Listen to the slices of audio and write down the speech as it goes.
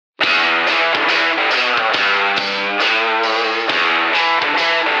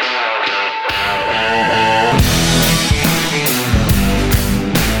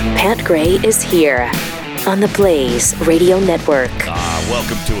Gray is here on the Blaze Radio Network.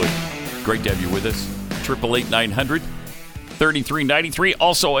 Welcome to it. Great to have you with us. 888-900-3393.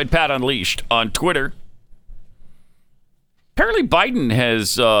 Also at Pat Unleashed on Twitter. Apparently Biden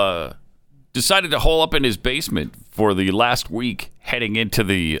has decided to hole up in his basement for the last week heading into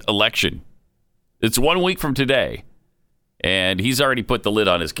the election. It's 1 week from today. And he's already put the lid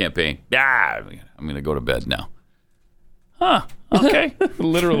on his campaign. I'm going to go to bed now. Huh. Okay.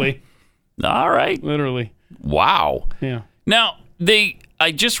 Literally. All right. Literally. Wow. Yeah. Now,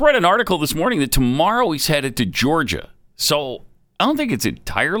 I just read an article this morning that tomorrow he's headed to Georgia. So I don't think it's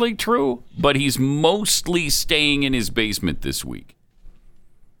entirely true, but he's mostly staying in his basement this week.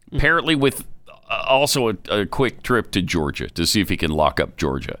 Apparently with also a quick trip to Georgia to see if he can lock up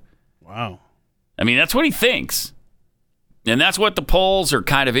Georgia. Wow. I mean, that's what he thinks. And that's what the polls are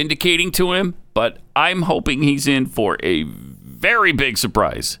kind of indicating to him. But I'm hoping he's in for a very big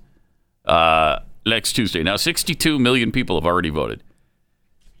surprise next Tuesday. Now, 62 million people have already voted.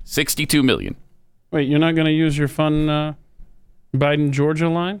 62 million. Wait, you're not going to use your fun Biden Georgia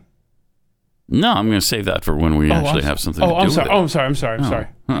line? No, I'm going to save that for when we actually have something to do with it. I'm sorry.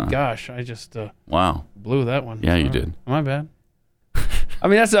 Huh. Gosh, I just wow, blew that one. Yeah, you did. My bad. I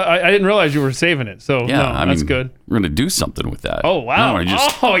mean, I didn't realize you were saving it, so yeah, that's good. We're going to do something with that. Oh, wow.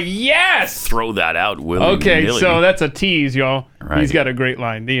 Yes! Throw that out, willy-nilly. Okay, so that's a tease, y'all. Right. He's got a great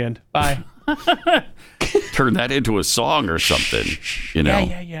line. The end. Bye. Turn that into a song or something, you know.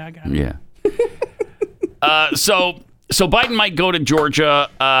 Yeah, I got it. Yeah. So Biden might go to Georgia.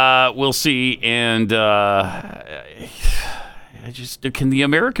 We'll see. And can the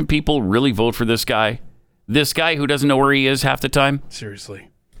American people really vote for this guy? This guy who doesn't know where he is half the time? Seriously.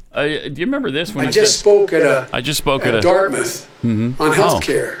 Do you remember this? When I just spoke at Dartmouth Dartmouth on health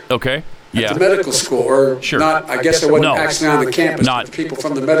care. Okay. Yeah. At the medical school, or sure. not? I guess I wasn't actually on the campus. But the people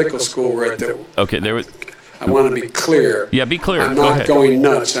from the medical school were at the. Okay, there was. I want to be clear. Yeah, be clear. I'm not going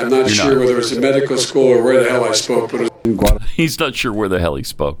nuts. I'm not sure whether it was a medical school or where the hell I spoke. But he's not sure where the hell he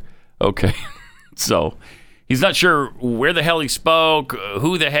spoke. Okay, so he's not sure where the hell he spoke,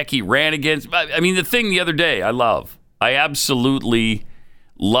 who the heck he ran against. I mean, the thing the other day, I absolutely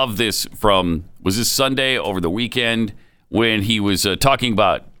love this was this Sunday over the weekend when he was talking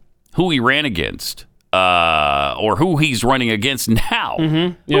about who he ran against or who he's running against now.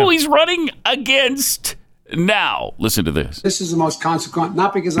 Mm-hmm. Yeah. Who he's running against now. Listen to this. This is the most consequential,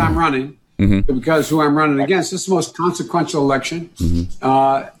 not because I'm running, but because who I'm running against. This is the most consequential election in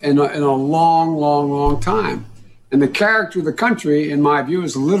a long, long, long time. And the character of the country, in my view,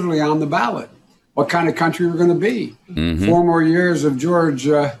 is literally on the ballot. What kind of country we're going to be? 4 more years of George.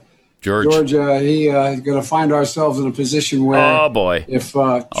 He's going to find ourselves in a position where, if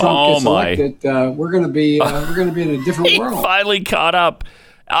Trump gets elected, we're going to be in a different world. He finally caught up.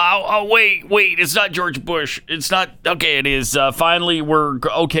 Wait, it's not George Bush. It's not, okay, it is. Finally,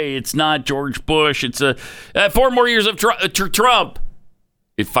 it's not George Bush. It's 4 more years of Trump.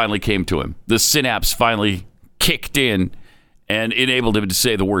 It finally came to him. The synapse finally kicked in and enabled him to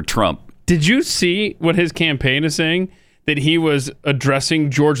say the word Trump. Did you see what his campaign is saying? That he was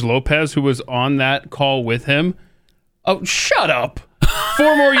addressing George Lopez, who was on that call with him? Oh, shut up.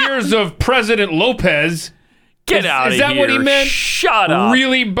 4 more years of President Lopez. Get out of here. Is that what he meant? Shut up.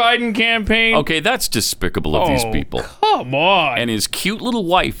 Really, Biden campaign? Okay, that's despicable of these people. Come on. And his cute little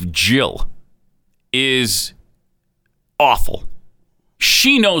wife, Jill, is awful.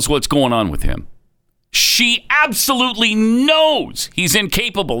 She knows what's going on with him. She absolutely knows he's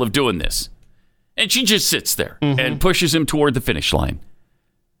incapable of doing this. And she just sits there and pushes him toward the finish line.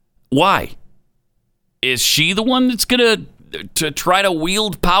 Why? Is she the one that's going to try to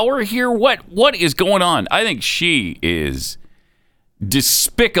wield power here? What is going on? I think she is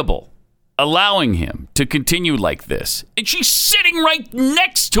despicable, allowing him to continue like this. And she's sitting right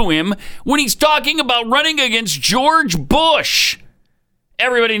next to him when he's talking about running against George Bush.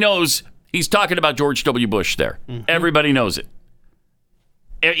 Everybody knows he's talking about George W. Bush there. Everybody knows it.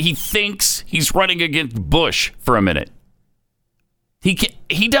 He thinks he's running against Bush for a minute.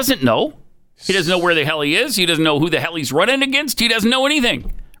 He doesn't know. He doesn't know where the hell he is. He doesn't know who the hell he's running against. He doesn't know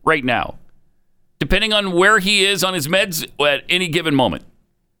anything right now, depending on where he is on his meds at any given moment.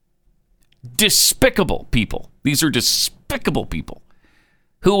 Despicable people. These are despicable people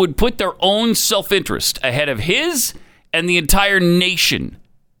who would put their own self-interest ahead of his and the entire nation.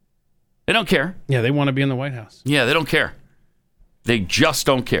 They don't care. Yeah, they want to be in the White House. Yeah, they don't care. They just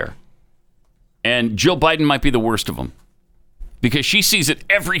don't care. And Jill Biden might be the worst of them because she sees it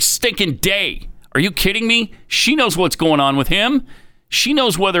every stinking day. Are you kidding me? She knows what's going on with him. She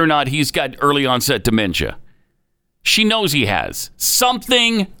knows whether or not he's got early onset dementia. She knows he has.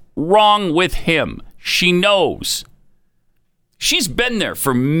 Something wrong with him. She knows. She's been there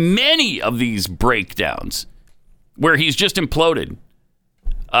for many of these breakdowns where he's just imploded.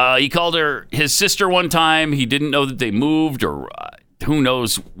 He called her his sister one time. He didn't know that they moved, or who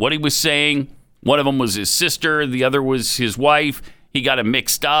knows what he was saying. One of them was his sister. The other was his wife. He got him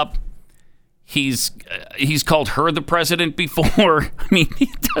mixed up. He's called her the president before. I mean,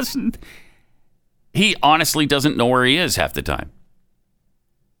 he honestly doesn't know where he is half the time.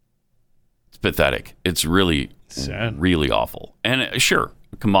 It's pathetic. It's really sad. Really awful. And sure,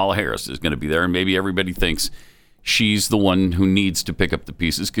 Kamala Harris is going to be there, and maybe everybody thinks she's the one who needs to pick up the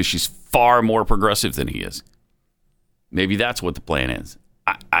pieces because she's far more progressive than he is. Maybe that's what the plan is.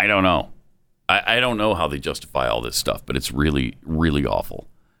 I don't know. I don't know how they justify all this stuff, but it's really, really awful.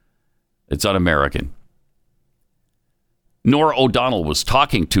 It's un-American. Norah O'Donnell was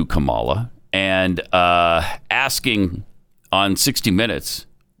talking to Kamala and asking on 60 Minutes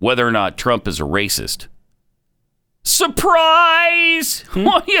whether or not Trump is a racist. Surprise!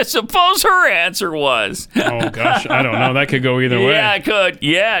 What do you suppose her answer was? Oh, gosh, I don't know. That could go either way. Yeah, it could.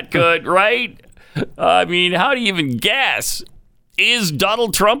 Yeah, it could, right? I mean, how do you even guess? Is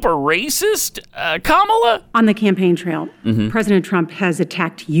Donald Trump a racist, Kamala? On the campaign trail, President Trump has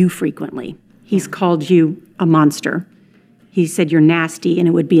attacked you frequently. He's called you a monster. He said you're nasty and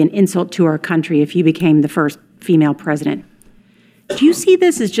it would be an insult to our country if you became the first female president. Do you see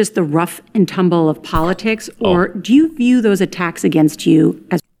this as just the rough and tumble of politics, or do you view those attacks against you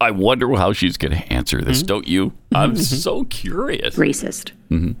as... I wonder how she's going to answer this, don't you? I'm so curious. Racist.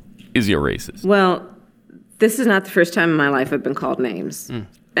 Is he a racist? Well, this is not the first time in my life I've been called names.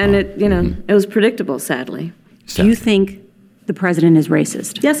 And it was predictable, sadly. Do you think the president is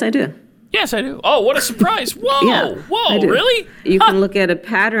racist? Yes, I do. Yes, I do. Oh, what a surprise. Whoa. Yeah, Whoa, really? You can look at a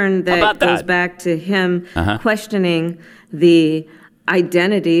pattern that goes back to him questioning the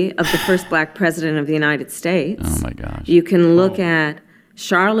identity of the first black president of the United States. Oh, my gosh. You can look at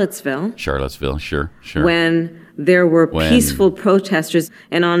Charlottesville. Charlottesville, sure. When there were peaceful protesters,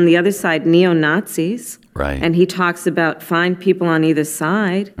 and on the other side, neo-Nazis. Right. And he talks about fine people on either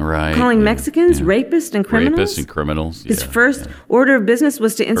side. Right. Calling Mexicans rapists and criminals. Rapists and criminals. His first order of business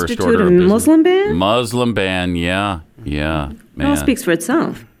was to institute a Muslim ban. Muslim ban, yeah. Man. It all speaks for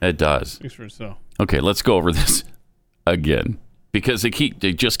itself. It does. Speaks for itself. Okay, let's go over this again. Because they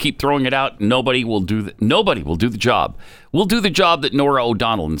just keep throwing it out. Nobody will do the job. We'll do the job that Norah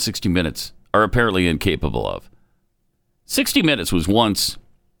O'Donnell and 60 Minutes are apparently incapable of. 60 Minutes was once,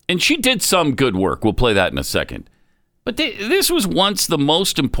 and she did some good work. We'll play that in a second. But this was once the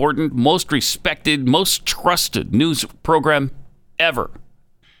most important, most respected, most trusted news program ever.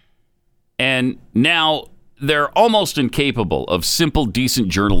 And now they're almost incapable of simple, decent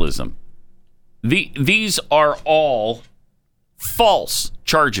journalism. These are all false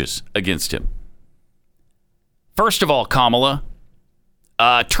charges against him. First of all, Kamala,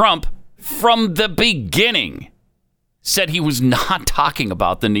 Trump, from the beginning, said he was not talking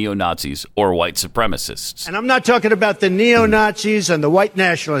about the neo-Nazis or white supremacists. And I'm not talking about the neo-Nazis and the white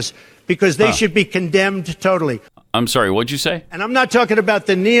nationalists, because they should be condemned totally. I'm sorry, what'd you say? And I'm not talking about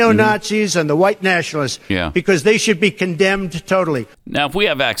the neo-Nazis and the white nationalists, because they should be condemned totally. Now, if we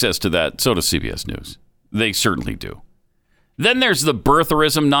have access to that, so does CBS News. They certainly do. Then there's the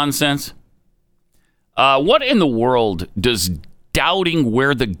birtherism nonsense. What in the world does doubting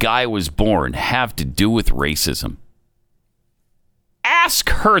where the guy was born have to do with racism? Ask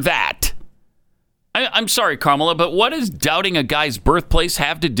her that. I'm sorry, Kamala, but what does doubting a guy's birthplace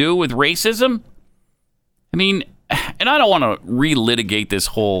have to do with racism? I mean, and I don't want to relitigate this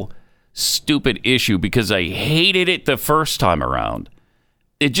whole stupid issue because I hated it the first time around.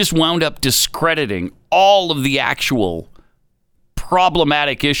 It just wound up discrediting all of the actual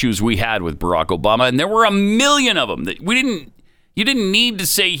problematic issues we had with Barack Obama, and there were a million of them. That you didn't need to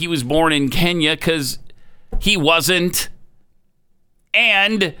say he was born in Kenya because he wasn't,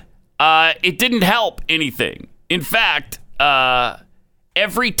 and it didn't help anything. In fact,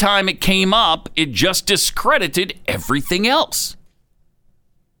 every time it came up, it just discredited everything else.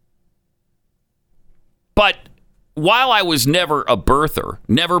 But while I was never a birther,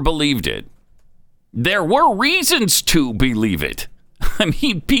 never believed it, there were reasons to believe it. I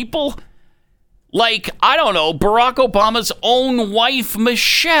mean, people like, I don't know, Barack Obama's own wife,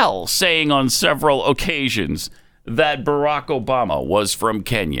 Michelle, saying on several occasions that Barack Obama was from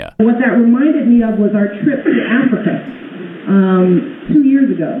Kenya. What that reminded me of was our trip to Africa 2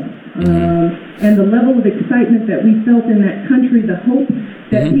 years ago. And the level of excitement that we felt in that country, the hope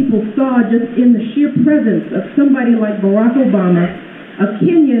that people saw just in the sheer presence of somebody like Barack Obama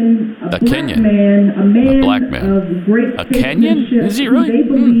Kenyan, a black man of great Kenyan? Is he really? They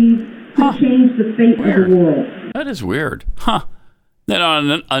believe could change the fate of the world. That is weird. Huh. Then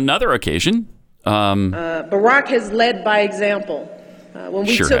on another occasion, Barack has led by example. When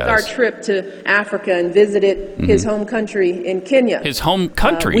we took our trip to Africa and visited his home country in Kenya. His home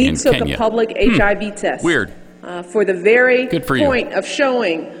country in Kenya. We took a public HIV test. Weird. For the very point of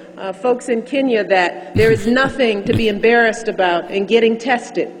showing folks in Kenya that there is nothing to be embarrassed about in getting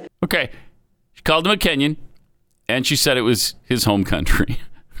tested. Okay. She called him a Kenyan, and she said it was his home country.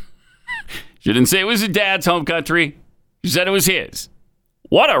 She didn't say it was his dad's home country. She said it was his.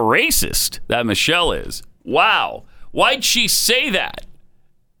 What a racist that Michelle is. Wow. Why'd she say that?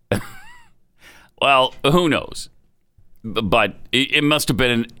 Well, who knows? But it must have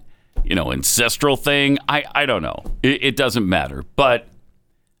been an ancestral thing. I don't know. It doesn't matter. But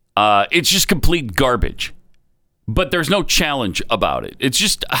it's just complete garbage. But there's no challenge about it. It's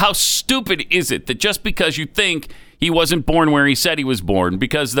just, how stupid is it that just because you think he wasn't born where he said he was born,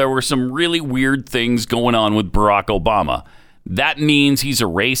 because there were some really weird things going on with Barack Obama, that means he's a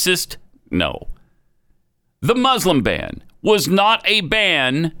racist? No. The Muslim ban was not a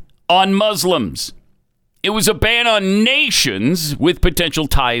ban on Muslims. It was a ban on nations with potential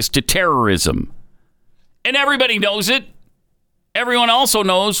ties to terrorism. And everybody knows it. Everyone also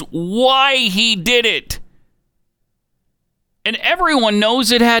knows why he did it. And everyone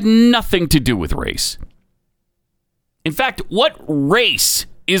knows it had nothing to do with race. In fact, what race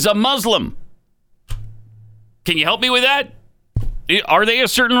is a Muslim? Can you help me with that? Are they a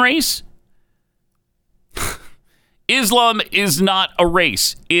certain race? Islam is not a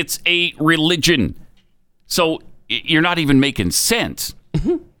race. It's a religion. So you're not even making sense.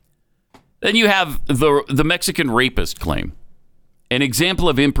 Then you have the Mexican rapist claim, an example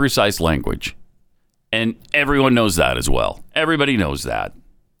of imprecise language. And everyone knows that as well. Everybody knows that.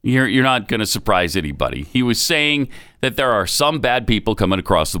 You're not going to surprise anybody. He was saying that there are some bad people coming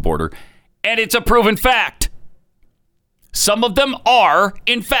across the border, and it's a proven fact. Some of them are,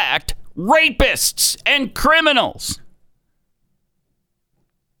 in fact, rapists and criminals.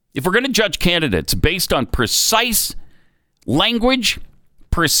 If we're going to judge candidates based on precise language,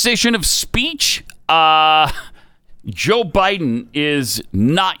 precision of speech, Joe Biden is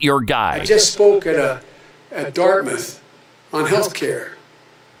not your guy. I just spoke at Dartmouth on health care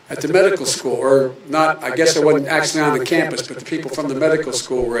at the medical school, or not, I guess I wasn't actually on the campus, but the people from the medical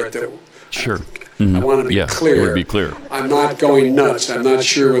school were at the... Sure. I want to be clear. Be clear. I'm not going nuts. I'm not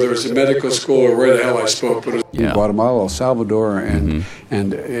sure whether it was a medical school or where the hell I spoke, but it was Guatemala, El Salvador, and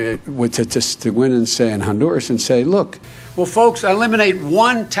to win and say in Honduras and say, look, well, folks, eliminate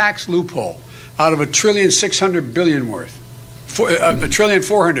one tax loophole out of $1.6 trillion worth,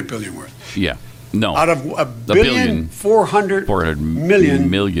 $1.4 trillion worth. Yeah. No. Out of $1.4 billion.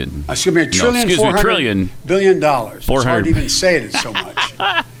 Excuse me, $1.4 billion. It's hard to even say it so much.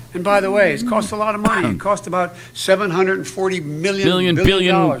 And by the way, it's cost a lot of money. It cost about $740 billion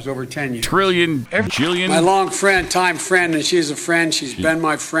over 10 years. Jillion. My long friend, time friend, and she's a friend. She's been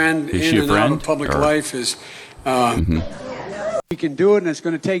my friend in and out of public life. We can do it, and it's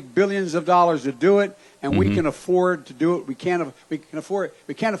going to take billions of dollars to do it, and we can afford to do it. We can't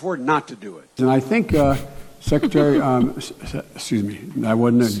afford not to do it. And I think Secretary, excuse me, I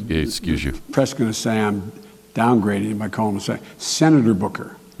wasn't. Excuse you. Press going to say I'm downgrading by calling him Senator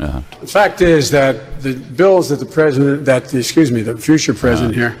Booker. The fact is that the bills that the future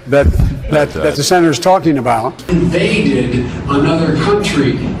president here, that the senator is talking about, invaded another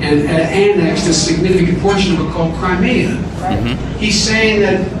country and annexed a significant portion of it called Crimea. Right. He's saying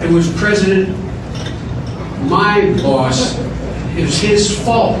that it was my boss, it was his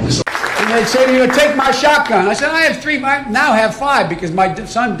fault. And they'd say to you, take my shotgun. I said, I have 3, I now have 5 because my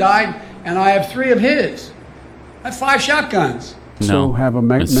son died and I have 3 of his. I have 5 shotguns. So have a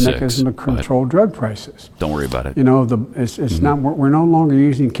mechanism to control drug prices. Don't worry about it. It's not. We're no longer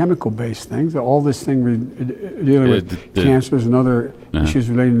using chemical-based things. All this thing we're dealing with cancers and other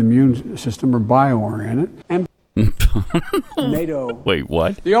issues related to the immune system are bio-oriented. And NATO. Wait,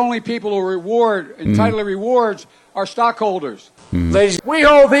 what? The only people who entitled to rewards are stockholders. Ladies, we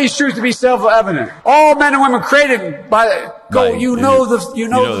hold these truths to be self-evident. All men and women created by the. You know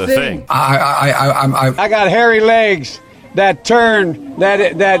the thing. I got hairy legs that turn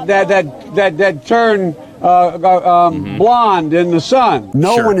blonde in the sun.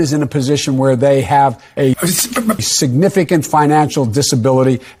 No one is in a position where they have a significant financial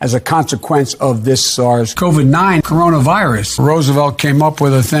disability as a consequence of this SARS-CoV-9 coronavirus. Roosevelt came up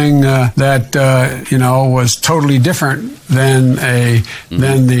with a thing that was totally different than the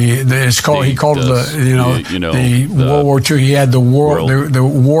World War II. He had the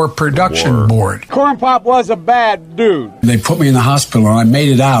War Production Board. Corn Pop was a bad dude. They put me in the hospital and I made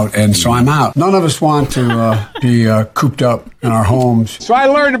it out, and so I'm out. None of us want to be cooped up in our homes. So I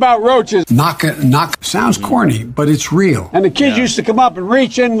learned about roaches. Knock sounds corny, but it's real. And the kids used to come up and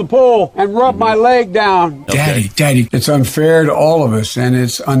reach in the pool and rub my leg down. Okay. Daddy, it's unfair to all of us, and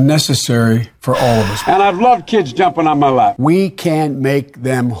it's unnecessary for all of us. And I've loved kids jumping on my lap. We can't make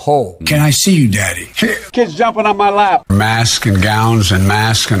them whole. Can I see you, Daddy? Kids jumping on my lap. Masks and gowns and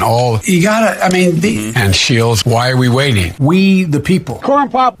masks and all. You gotta, and shields. Why are we waiting? We, the people. Corn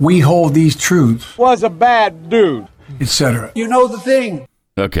Pop. We hold these truths. Was a bad dude. Etc. You know the thing.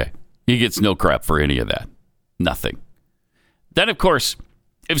 Okay. He gets no crap for any of that. Nothing. Then, of course,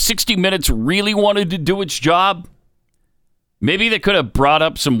 if 60 Minutes really wanted to do its job, maybe they could have brought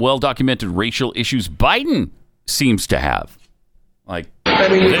up some well-documented racial issues Biden seems to have. You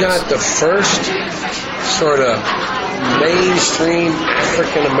got the first sort of mainstream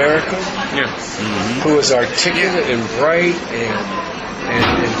African American who is articulate and bright and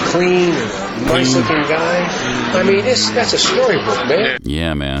clean and a nice-looking guy. That's a storybook, man.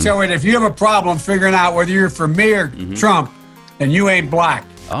 Yeah, man. So if you have a problem figuring out whether you're for me or Trump, then you ain't black.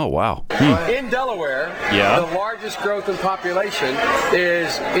 Oh, wow. In Delaware, the largest growth in population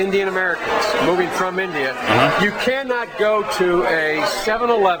is Indian Americans moving from India. You cannot go to a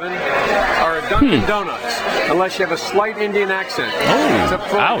 7-Eleven or a Dunkin' Donuts unless you have a slight Indian accent. Oh,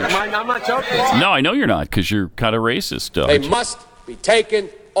 ouch. I'm not joking. No, I know you're not, because you're kind of racist. They must be taken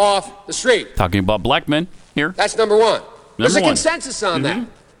off the street. Talking about black men here. That's number one. There's a consensus on that.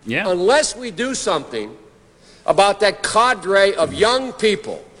 Yeah. Unless we do something about that cadre of young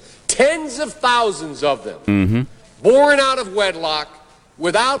people, tens of thousands of them, born out of wedlock,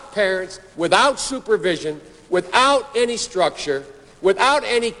 without parents, without supervision, without any structure, without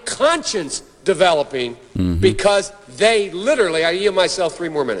any conscience developing, because they literally, I yield myself 3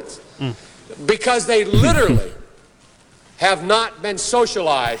 more minutes, because they literally have not been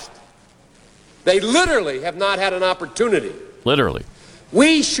socialized. They literally have not had an opportunity. Literally.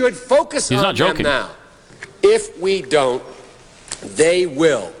 We should focus on them now. If we don't, they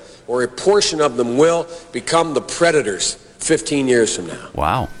will, or a portion of them will, become the predators 15 years from now.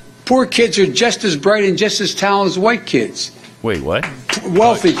 Wow. Poor kids are just as bright and just as talented as white kids. Wait, what?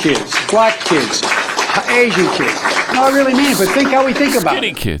 Wealthy kids, black kids, Asian kids. No, I really mean it, but think how we think about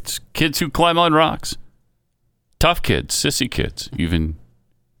it. Kids. Kids who climb on rocks. Tough kids, sissy kids, even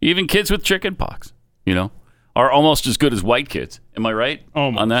kids with chicken pox, are almost as good as white kids. Am I right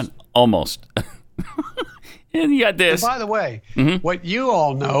on that? Almost. And you got this. And by the way, what you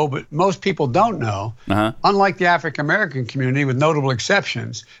all know, but most people don't know, unlike the African American community, with notable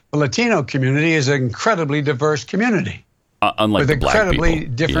exceptions, the Latino community is an incredibly diverse community. Unlike with the black incredibly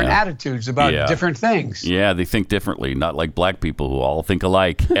people. different attitudes about different things. Yeah, they think differently, not like black people who all think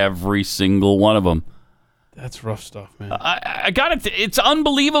alike, every single one of them. That's rough stuff, man. I got it. It's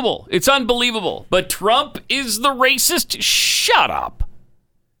unbelievable. It's unbelievable. But Trump is the racist? Shut up.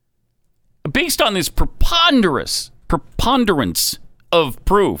 Based on this preponderance of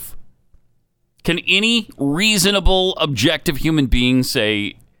proof, can any reasonable, objective human being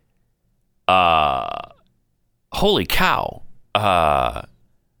say, holy cow,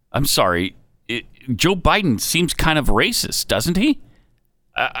 I'm sorry, Joe Biden seems kind of racist, doesn't he?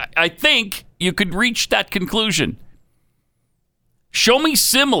 I think you could reach that conclusion. Show me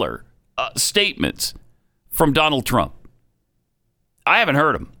similar statements from Donald Trump. I haven't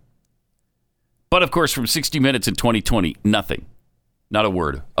heard them. But, of course, from 60 Minutes in 2020, nothing. Not a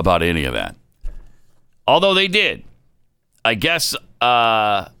word about any of that. Although they did. I guess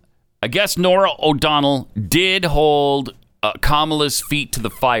Norah O'Donnell did hold Kamala's feet to the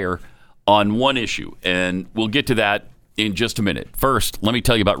fire on one issue. And we'll get to that in just a minute. First, let me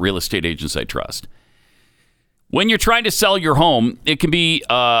tell you about Real Estate Agents I Trust. When you're trying to sell your home, it can be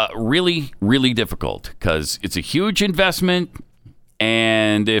really, really difficult because it's a huge investment.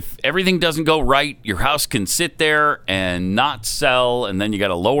 And if everything doesn't go right, your house can sit there and not sell, and then you got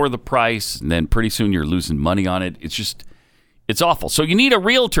to lower the price, and then pretty soon you're losing money on it. It's awful. So you need a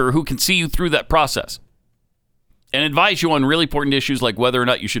realtor who can see you through that process and advise you on really important issues like whether or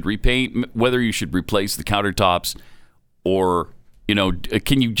not you should repaint, whether you should replace the countertops, or,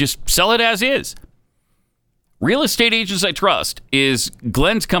 can you just sell it as is? Real Estate Agents I Trust is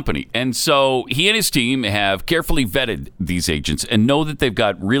Glenn's company. And so he and his team have carefully vetted these agents and know that they've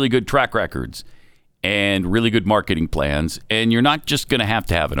got really good track records and really good marketing plans. And you're not just going to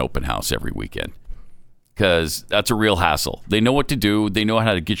have an open house every weekend, because that's a real hassle. They know what to do. They know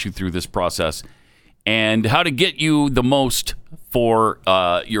how to get you through this process and how to get you the most for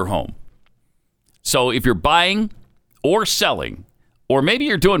your home. So if you're buying or selling, or maybe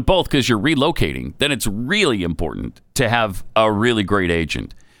you're doing both because you're relocating, then it's really important to have a really great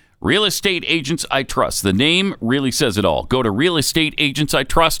agent. Real Estate Agents I Trust. The name really says it all. Go to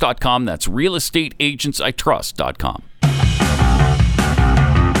realestateagentsitrust.com. That's realestateagentsitrust.com.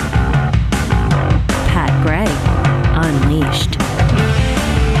 Pat Gray, Unleashed.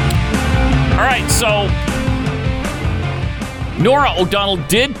 All right, so Norah O'Donnell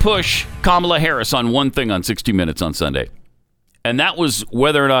did push Kamala Harris on one thing on 60 Minutes on Sunday. And that was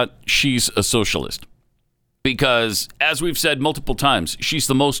whether or not she's a socialist. Because, as we've said multiple times, she's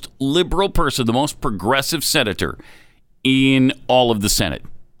the most liberal person, the most progressive senator in all of the Senate,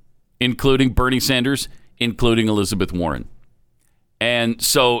 including Bernie Sanders, including Elizabeth Warren. And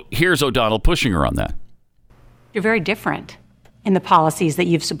so here's O'Donnell pushing her on that. You're very different in the policies that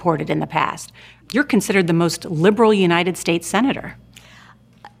you've supported in the past. You're considered the most liberal United States senator.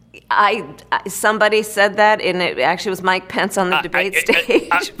 Somebody said that, and it actually was Mike Pence on the debate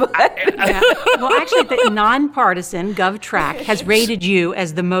stage. Well, actually, the nonpartisan GovTrack has rated you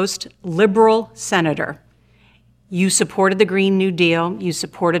as the most liberal senator. You supported the Green New Deal. You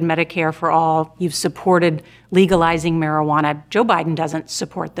supported Medicare for all. You've supported legalizing marijuana. Joe Biden doesn't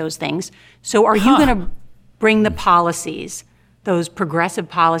support those things. So are you going to bring the policies, those progressive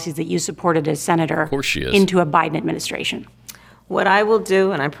policies that you supported as senator, into a Biden administration? What I will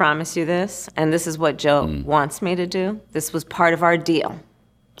do, and I promise you this, and this is what Joe wants me to do, this was part of our deal.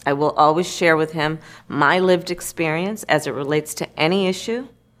 I will always share with him my lived experience as it relates to any issue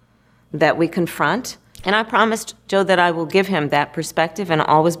that we confront. And I promised Joe that I will give him that perspective and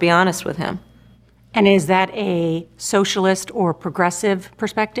always be honest with him. And is that a socialist or progressive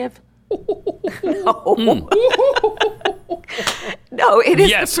perspective? No. No, it is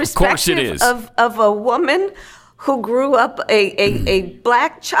the perspective of a woman who grew up a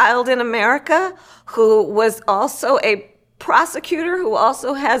black child in America, who was also a prosecutor, who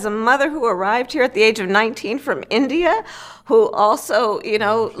also has a mother who arrived here at the age of 19 from India, who also,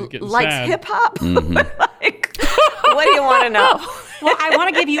 likes hip hop. Mm-hmm. Like, what do you want to know? Well, I want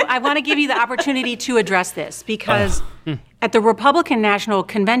to give you the opportunity to address this, because at the Republican National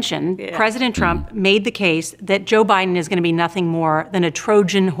Convention, President Trump made the case that Joe Biden is going to be nothing more than a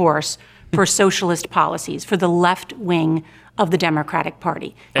Trojan horse for socialist policies, for the left wing of the Democratic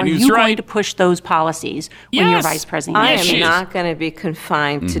Party. And are you going to push those policies when you're vice president? I am not going to be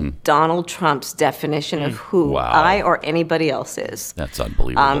confined to Donald Trump's definition of who I or anybody else is. That's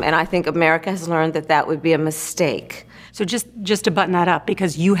unbelievable. And I think America has learned that would be a mistake. So just to button that up,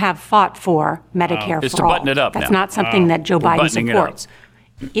 because you have fought for Medicare for all. Just to button it up. That's not something that Joe Biden supports.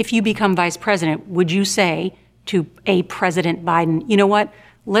 If you become vice president, would you say to a President Biden, you know what?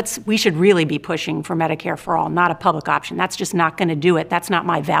 We should really be pushing for Medicare for all, not a public option. That's just not going to do it. That's not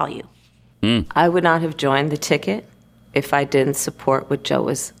my value. I would not have joined the ticket if I didn't support what Joe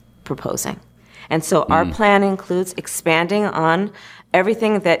was proposing. And so our plan includes expanding on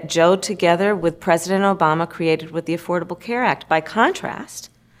everything that Joe, together with President Obama, created with the Affordable Care Act. By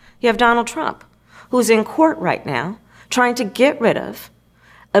contrast, you have Donald Trump, who's in court right now trying to get rid of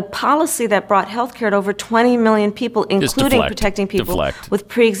a policy that brought health care to over 20 million people, including protecting people with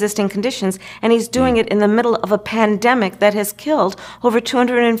pre-existing conditions. And he's doing it in the middle of a pandemic that has killed over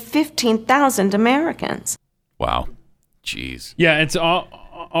 215,000 Americans. Wow. Jeez. Yeah, it's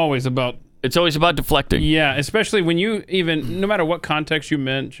always about... It's always about deflecting. Yeah, especially when you no matter what context you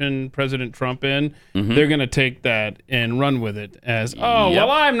mention President Trump in, they're going to take that and run with it as,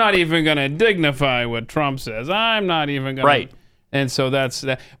 well, I'm not even going to dignify what Trump says. I'm not even going to... Right. And so that's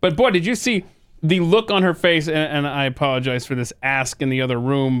that. But boy, did you see the look on her face? And I apologize for this ask in the other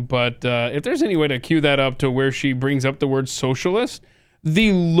room, but if there's any way to cue that up to where she brings up the word socialist,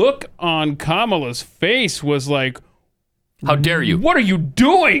 the look on Kamala's face was like, how dare you? What are you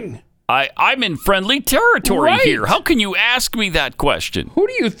doing? I'm in friendly territory here. How can you ask me that question? Who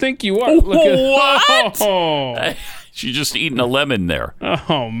do you think you are? What? She's just eating a lemon there.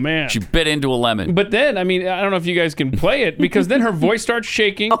 Oh, man. She bit into a lemon. But then, I don't know if you guys can play it, because then her voice starts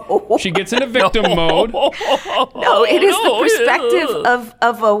shaking. She gets into victim mode. No, it is the perspective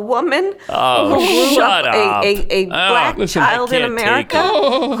of a woman who grew up a black child in America,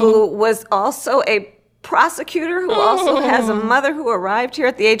 who was also a prosecutor who also has a mother who arrived here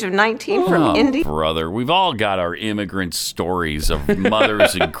at the age of 19 from India. Brother, we've all got our immigrant stories of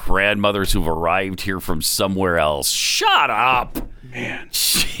mothers and grandmothers who've arrived here from somewhere else. Shut up. Man.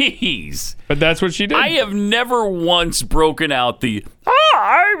 Jeez. But that's what she did. I have never once broken out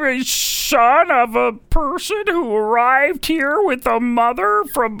I'm a son of a person who arrived here with a mother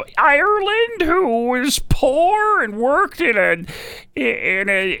from Ireland who was poor and worked in a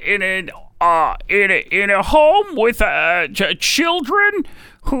home with children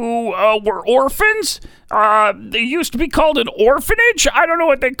who were orphans. They used to be called an orphanage. I don't know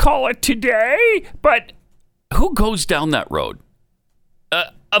what they call it today, but who goes down that road?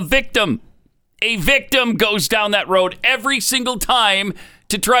 A victim goes down that road every single time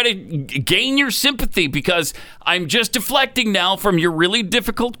to try to gain your sympathy, because I'm just deflecting now from your really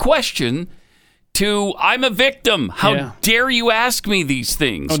difficult question to I'm a victim. How dare you ask me these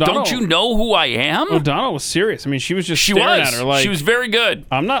things? Don't you know who I am? O'Donnell was serious. I mean, she was just staring at her like... She was very good.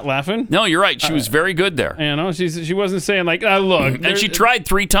 I'm not laughing. No, you're right. She was very good there. You know, she wasn't saying like, look. And she tried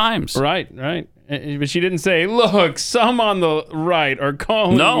 3 times. Right. But she didn't say, look, some on the right are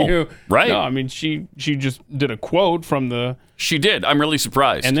calling you. Right. No, I mean, she just did a quote from the... She did. I'm really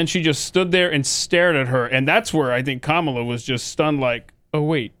surprised. And then she just stood there and stared at her. And that's where I think Kamala was just stunned like, oh,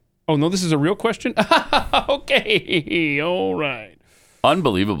 wait. Oh, no, this is a real question? Okay. All right.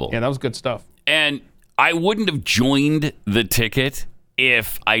 Unbelievable. Yeah, that was good stuff. And I wouldn't have joined the ticket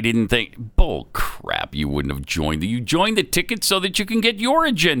if I didn't think, bull crap, you wouldn't have joined. You joined the ticket so that you can get your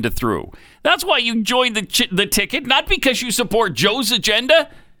agenda through. That's why you joined the ticket, not because you support Joe's agenda.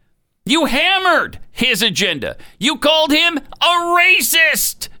 You hammered his agenda. You called him a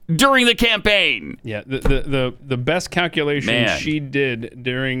racist during the campaign. Yeah, the best calculation she did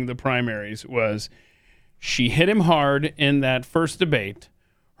during the primaries was she hit him hard in that first debate.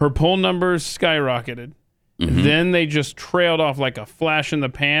 Her poll numbers skyrocketed. Mm-hmm. Then they just trailed off like a flash in the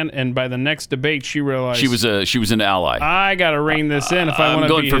pan, and by the next debate, she realized she was an ally. I got to rein this in if I want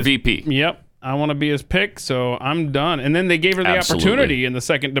to be going for VP. Yep, I want to be his pick, so I'm done. And then they gave her the opportunity in the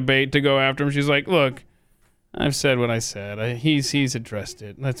second debate to go after him. She's like, "Look, I've said what I said. He's addressed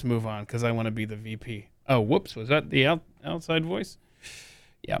it. Let's move on because I want to be the VP." Oh, whoops! Was that the outside voice?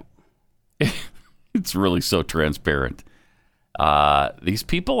 Yep. It's really so transparent. These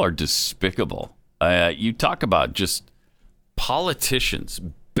people are despicable. You talk about just politicians,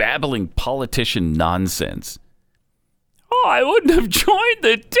 babbling politician nonsense. Oh, I wouldn't have joined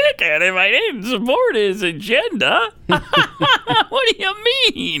the ticket if I didn't support his agenda. What do you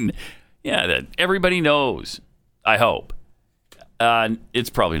mean? Yeah, that everybody knows, I hope.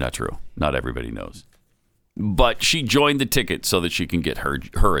 It's probably not true. Not everybody knows. But she joined the ticket so that she can get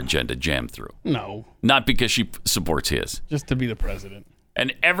her agenda jammed through. No. Not because she supports his. Just to be the president.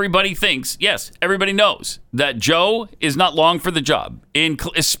 And everybody thinks, yes, everybody knows that Joe is not long for the job,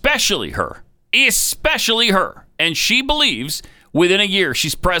 especially her. And she believes within a year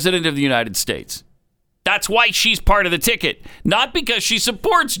she's president of the United States. That's why she's part of the ticket, not because she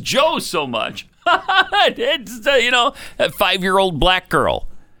supports Joe so much. It's, that 5-year-old black girl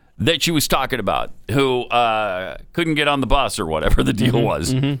that she was talking about who couldn't get on the bus or whatever the deal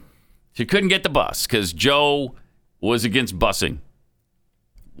was. Mm-hmm. She couldn't get the bus because Joe was against busing.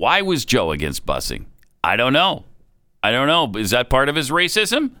 Why was Joe against busing? I don't know. Is that part of his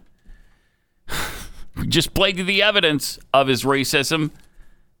racism? We just played you the evidence of his racism.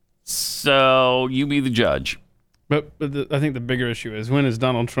 So you be the judge. But I think the bigger issue is, when is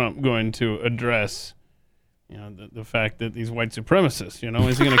Donald Trump going to address the fact that these white supremacists,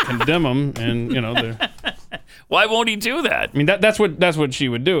 is he going to condemn them? And, they're... Why won't he do that? I mean, that's what she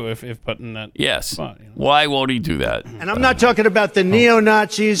would do if put in that spot. Why won't he do that? And I'm not talking about the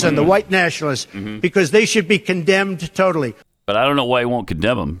neo-Nazis and the white nationalists, because they should be condemned totally. But I don't know why he won't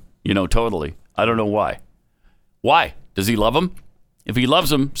condemn them, totally. I don't know why. Why? Does he love them? If he loves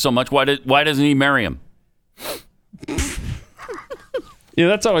them so much, why doesn't he marry him? Yeah,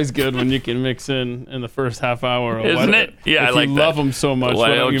 that's always good when you can mix in the first half hour. Isn't it? Yeah, I like that. If you love them so much,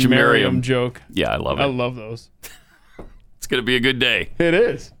 why don't you marry them joke. Yeah, I love it. I love those. It's going to be a good day. It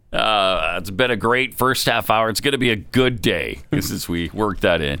is. It's been a great first half hour. It's going to be a good day since we worked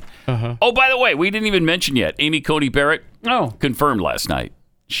that in. Uh-huh. Oh, by the way, we didn't even mention yet. Amy Coney Barrett confirmed last night.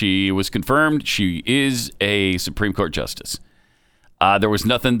 She was confirmed. She is a Supreme Court justice. There was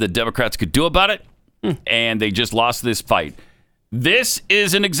nothing the Democrats could do about it, and they just lost this fight. This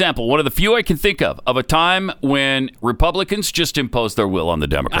is an example, one of the few I can think of a time when Republicans just imposed their will on the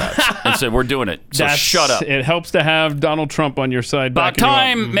Democrats and said, we're doing it, so shut up. It helps to have Donald Trump on your side. About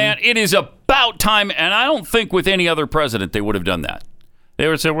time, man. It is about time, and I don't think with any other president they would have done that. They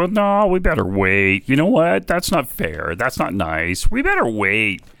would say, well, no, we better wait. You know what? That's not fair. That's not nice. We better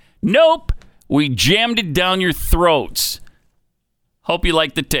wait. Nope. We jammed it down your throats. Hope you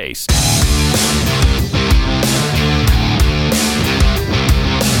like the taste.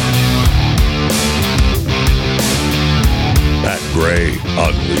 Pat Gray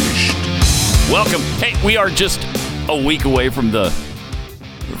Unleashed. Welcome. Hey, we are just a week away from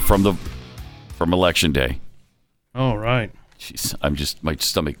Election Day. All right. Jeez, my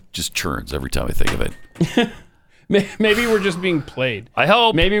stomach just churns every time I think of it. Maybe we're just being played. I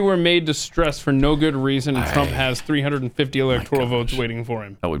hope. Maybe we're made to stress for no good reason, and Trump has 350 electoral votes waiting for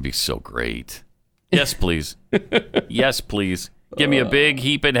him. That would be so great. Yes, please. Yes, please. Give me a big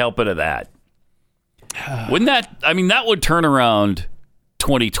heaping helping of that. Wouldn't that? I mean, that would turn around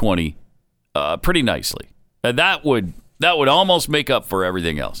 2020 pretty nicely. That would almost make up for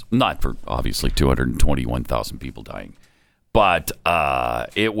everything else. Not for obviously 221,000 people dying. But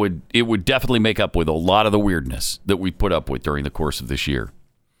it would definitely make up with a lot of the weirdness that we put up with during the course of this year.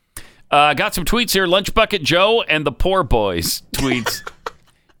 Got some tweets here. Lunch Bucket Joe and the Poor Boys tweets.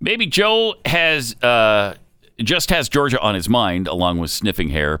 Maybe Joe just has Georgia on his mind, along with sniffing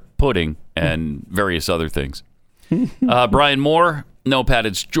hair, pudding, and various other things. Brian Moore, no, Pat,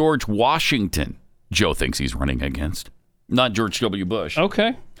 it's George Washington Joe thinks he's running against, not George W. Bush.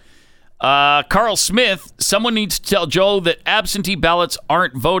 Okay. Carl Smith, someone needs to tell Joe that absentee ballots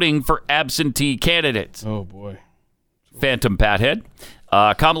aren't voting for absentee candidates. Oh, boy. Phantom Pathead.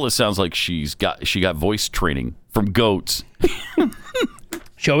 Kamala sounds like she got voice training from goats.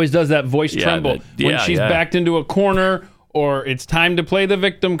 She always does that voice tremble. When she's backed into a corner or it's time to play the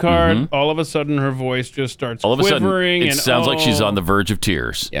victim card, all of a sudden her voice just starts all of quivering. A sudden, it sounds like she's on the verge of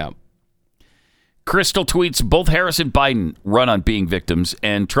tears. Yeah. Crystal tweets, both Harris and Biden run on being victims,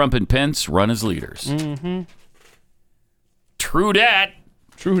 and Trump and Pence run as leaders. Mm-hmm. True dat.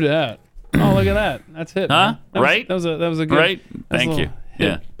 True dat. Oh, look at that. That's it. Huh? Right? That was a good. Right? Thank you.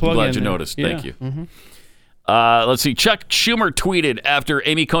 Yeah. I'm glad you noticed. Yeah. Thank you. Mm-hmm. Let's see. Chuck Schumer tweeted after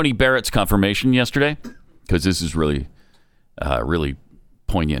Amy Coney Barrett's confirmation yesterday, because this is really, really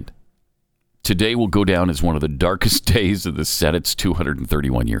poignant. Today will go down as one of the darkest days of the Senate's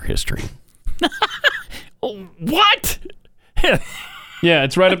 231-year history. What? Yeah,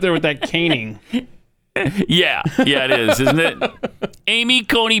 it's right up there with that caning. Yeah, it is, isn't it? Amy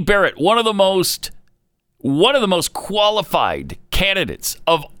Coney Barrett, one of the most qualified candidates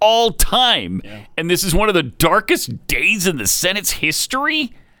of all time, and this is one of the darkest days in the Senate's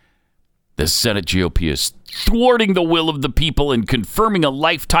history. The Senate GOP is thwarting the will of the people and confirming a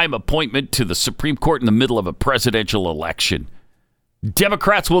lifetime appointment to the Supreme Court in the middle of a presidential election.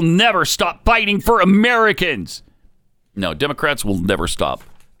 Democrats will never stop fighting for Americans. No, Democrats will never stop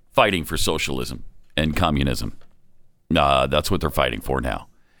fighting for socialism and communism. That's what they're fighting for now.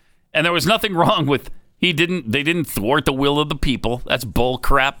 And there was nothing wrong with they didn't thwart the will of the people. That's bull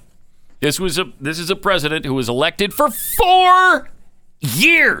crap. This is a president who was elected for 4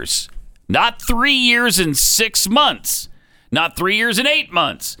 years. Not 3 years and 6 months. Not 3 years and 8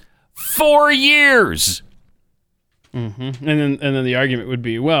 months. 4 years. Mm-hmm. And then the argument would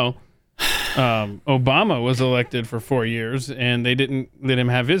be, well, Obama was elected for 4 years, and they didn't let him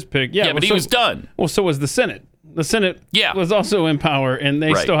have his pick. Yeah, but he was done. Well, so was the Senate. The Senate was also in power, and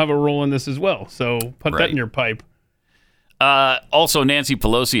they still have a role in this as well. So put that in your pipe. Also, Nancy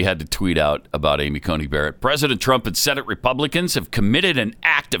Pelosi had to tweet out about Amy Coney Barrett. President Trump and Senate Republicans have committed an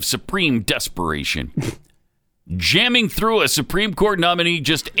act of supreme desperation. Jamming through a Supreme Court nominee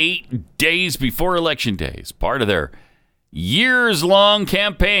just 8 days before Election Day is part of their years-long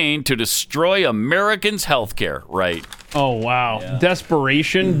campaign to destroy Americans' health care. Right. Oh, wow. Yeah.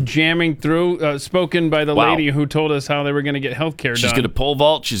 Desperation, jamming through, spoken by the lady who told us how they were going to get health care done. She's going to pole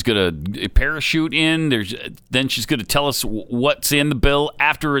vault. She's going to parachute in. Then she's going to tell us what's in the bill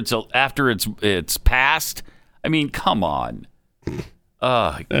after it's passed. I mean, come on.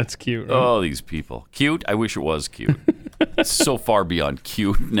 That's cute. Right? Oh, these people. Cute? I wish it was cute. It's so far beyond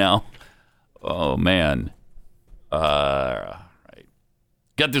cute now. Oh, man. Right.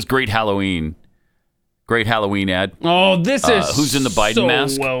 Got this great Halloween ad. Oh, this is who's in the Biden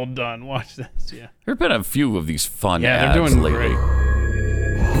mask? So well done. Watch this. Yeah. There've been a few of these fun ads they're doing lately. Great.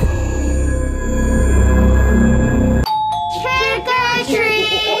 Trick or treat!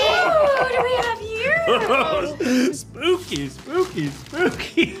 What do we have here? Spooky,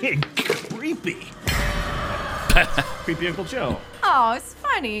 creepy. Creepy Uncle Joe. Oh, it's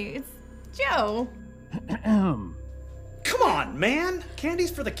funny. It's Joe. Come on, man.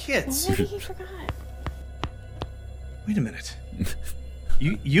 Candy's for the kids. What he forgot? Wait a minute.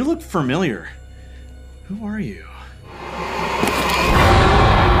 You look familiar. Who are you?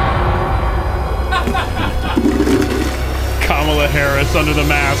 Harris under the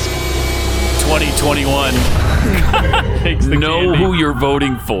mask. 2021. Takes the know candy. who you're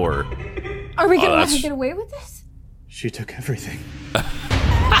voting for. Are we going to let her get away with this? She took everything.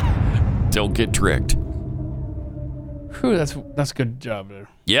 Don't get tricked. Whew, that's a good job there.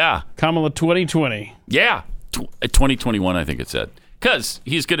 Yeah. Kamala 2020. Yeah. 2021, I think it said. Because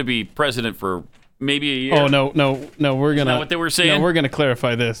he's going to be president for maybe a year. Oh, no. We're going to. Is that what they were saying? No, we're going to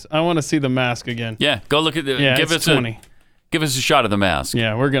clarify this. I want to see the mask again. Yeah. Go look at the. Yeah, give it's us 20. Give us a shot of the mask.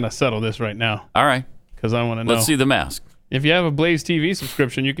 Yeah, we're going to settle this right now. All right. Because I want to know. Let's see the mask. If you have a Blaze TV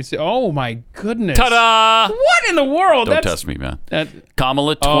subscription, you can see. Oh, my goodness. Ta-da! What in the world? Don't test me, man.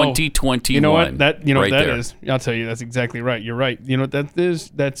 Kamala 2021. You know what? Right what that there. is? I'll tell you. That's exactly right. You're right. You know what that is?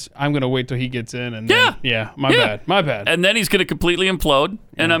 I'm going to wait till he gets in. And then, my bad. And then he's going to completely implode,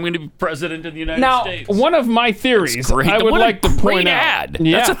 and I'm going to be president of the United States. Now, one of my theories I would like to point ad. out.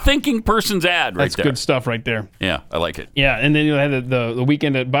 Yeah. That's a thinking person's ad right That's there. good stuff right there. Yeah, I like it. Yeah, and then you had the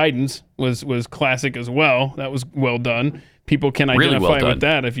weekend at Biden's was classic as well. That was well done. People can Really identify well done. with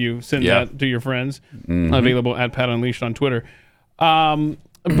that if you send that to your friends. Available at Pat Unleashed on Twitter.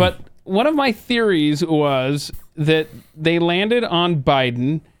 But one of my theories was that they landed on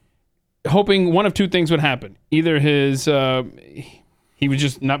Biden hoping one of two things would happen. Either he would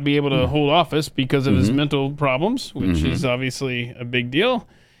just not be able to hold office because of his mental problems, which is obviously a big deal.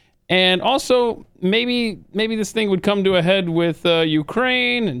 And also, maybe this thing would come to a head with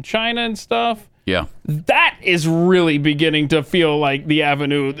Ukraine and China and stuff. Yeah. That is really beginning to feel like the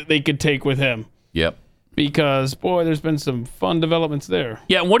avenue that they could take with him. Yep. Because, boy, there's been some fun developments there.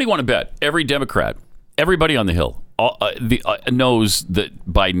 Yeah, and what do you want to bet? Every Democrat, everybody on the Hill knows that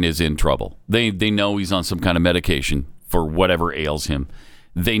Biden is in trouble. They know he's on some kind of medication for whatever ails him.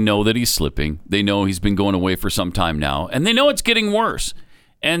 They know that he's slipping. They know he's been going away for some time now. And they know it's getting worse.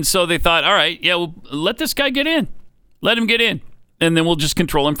 And so they thought, all right, yeah, well, let this guy get in. Let him get in. And then we'll just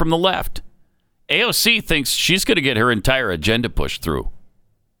control him from the left. AOC thinks she's going to get her entire agenda pushed through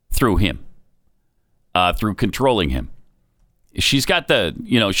him, through controlling him. She's got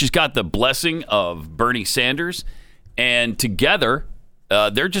the blessing of Bernie Sanders, and together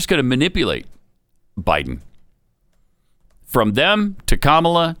they're just going to manipulate Biden. From them to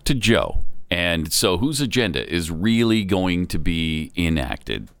Kamala to Joe. And so whose agenda is really going to be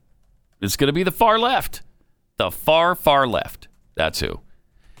enacted? It's going to be the far left. The far, far left. That's who.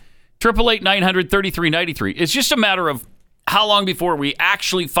 888-900-3393. It's just a matter of how long before we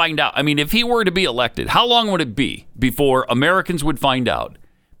actually find out. I mean, if he were to be elected, how long would it be before Americans would find out?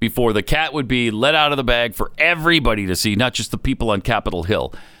 Before the cat would be let out of the bag for everybody to see, not just the people on Capitol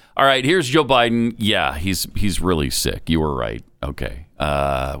Hill. All right, here's Joe Biden. Yeah, he's really sick. You were right. Okay.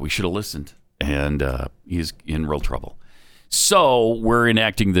 We should have listened. And he's in real trouble. So we're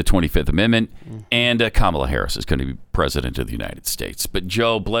enacting the 25th Amendment, and Kamala Harris is going to be president of the United States. But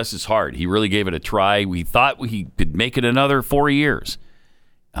Joe, bless his heart, he really gave it a try. We thought he could make it another 4 years.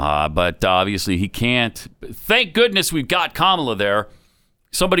 But obviously he can't. Thank goodness we've got Kamala there.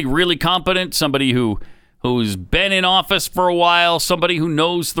 Somebody really competent, somebody who's been in office for a while, somebody who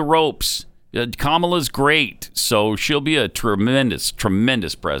knows the ropes. Kamala's great, so she'll be a tremendous,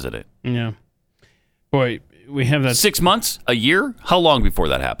 tremendous president. Yeah. Boy, we have that 6 months, a year. How long before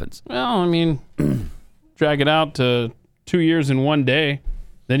that happens? Well, I mean, drag it out to 2 years in one day,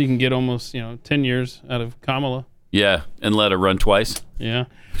 then you can get almost 10 years out of Kamala. Yeah, and let her run twice. Yeah.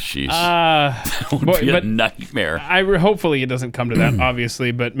 Jeez. That would be a nightmare. Hopefully it doesn't come to that,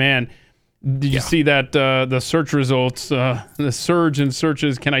 obviously. But man, did you see that the search results, the surge in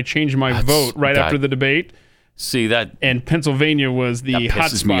searches? Can I change my vote after the debate? See that? And Pennsylvania was the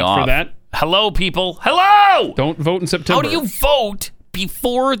hot spot for that. Hello, people. Hello! Don't vote in September. How do you vote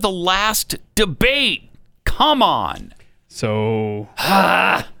before the last debate? Come on. So,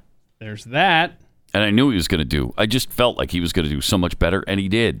 there's that. And I knew he was going to do. I just felt like he was going to do so much better, and he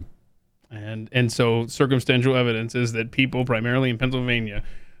did. And so circumstantial evidence is that people, primarily in Pennsylvania,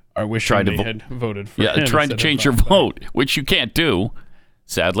 are wishing they had voted for him. Yeah, trying to change your vote, which you can't do,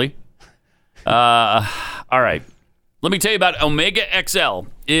 sadly. All right. Let me tell you about Omega XL.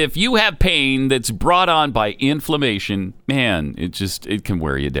 If you have pain that's brought on by inflammation, man, it can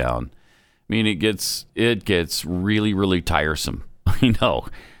wear you down. I mean, it gets really, really tiresome. I know.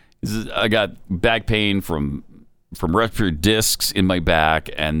 I got back pain from ruptured discs in my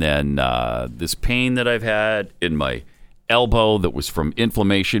back, and then this pain that I've had in my elbow that was from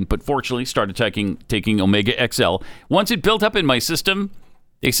inflammation, but fortunately started taking Omega XL. Once it built up in my system,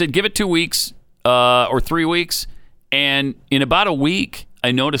 they said give it 2 weeks or 3 weeks. And in about a week,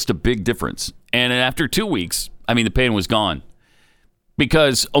 I noticed a big difference. And after 2 weeks, the pain was gone.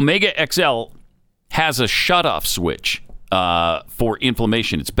 Because Omega XL has a shut-off switch for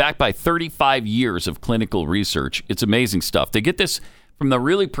inflammation. It's backed by 35 years of clinical research. It's amazing stuff. They get this from the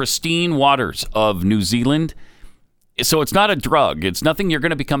really pristine waters of New Zealand. So it's not a drug. It's nothing you're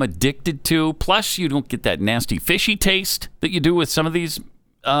going to become addicted to. Plus, you don't get that nasty fishy taste that you do with some of these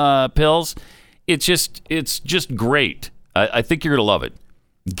pills. It's just great. I think you're going to love it.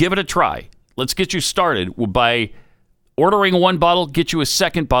 Give it a try. Let's get you started by ordering one bottle, get you a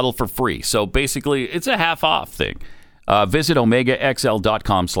second bottle for free. So basically, it's a half-off thing. Visit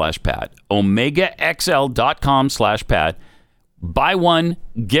OmegaXL.com/Pat. OmegaXL.com/Pat. Buy one,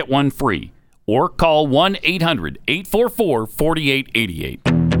 get one free. Or call 1-800-844-4888.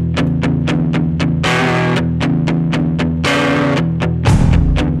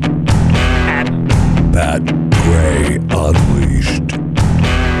 Pat Gray Unleashed.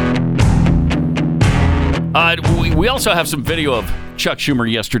 We also have some video of Chuck Schumer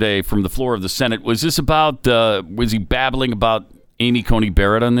yesterday from the floor of the Senate. Was this about, was he babbling about Amy Coney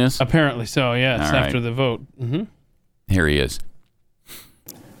Barrett on this? Apparently so, yes, All right. after the vote. Mm-hmm. Here he is.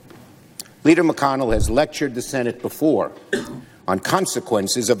 Leader McConnell has lectured the Senate before on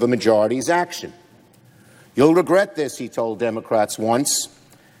consequences of a majority's action. You'll regret this, he told Democrats once,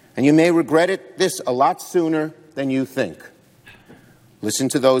 and you may regret this a lot sooner than you think. Listen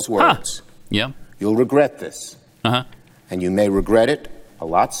to those words. Huh. Yeah. You'll regret this. Uh-huh. And you may regret it a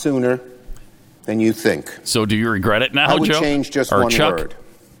lot sooner than you think. So do you regret it now, I would Joe? change just or one Chuck? word.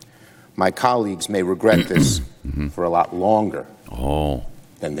 My colleagues may regret this for a lot longer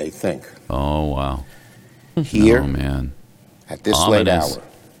than they think. Oh, wow. Here, oh, man. at this late hour,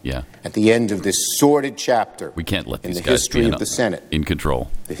 at the end of this sordid chapter we can't let in these the guys history be of the Senate, in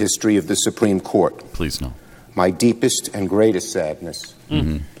control, the history of the Supreme Court, please no. My deepest and greatest sadness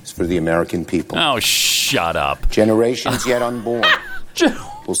is for the American people. Oh, shut up. Generations yet unborn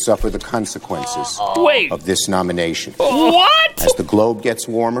will suffer the consequences of this nomination. What? As the globe gets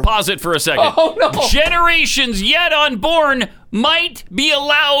warmer. Pause it for a second. Oh, no. Generations yet unborn might be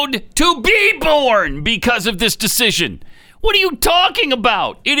allowed to be born because of this decision. What are you talking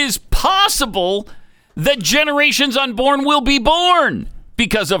about? It is possible that generations unborn will be born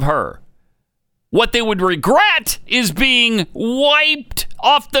because of her. What they would regret is being wiped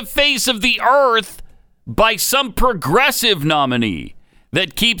off the face of the earth by some progressive nominee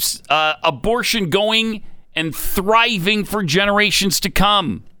that keeps abortion going and thriving for generations to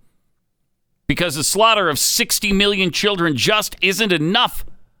come. Because the slaughter of 60 million children just isn't enough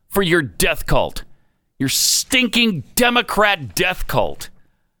for your death cult. Your stinking Democrat death cult.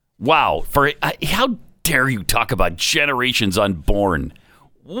 Wow. How dare you talk about generations unborn?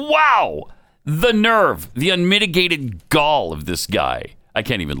 Wow. The nerve, the unmitigated gall of this guy. I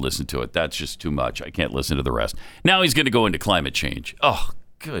can't even listen to it. That's just too much. I can't listen to the rest. Now he's going to go into climate change. Oh,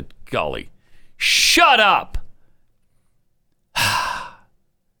 good golly. Shut up.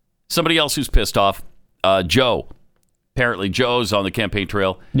 Somebody else who's pissed off, Joe. Apparently, Joe's on the campaign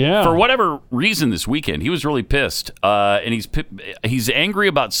trail. Yeah. For whatever reason this weekend, he was really pissed. And he's angry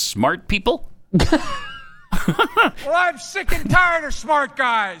about smart people. Well, I'm sick and tired of smart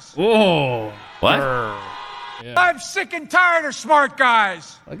guys. Whoa. What? Yeah. I'm sick and tired of smart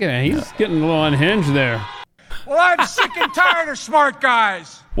guys. Look at him. He's getting a little unhinged there. Well, I'm sick and tired of smart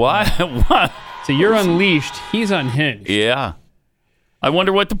guys. What? What? So you're unleashed. He's unhinged. Yeah. I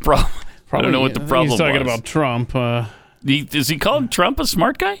wonder what the problem. I don't know what the problem was. He's talking about Trump. Does he call Trump a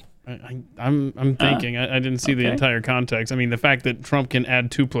smart guy? I'm thinking. I didn't see the entire context. I mean, the fact that Trump can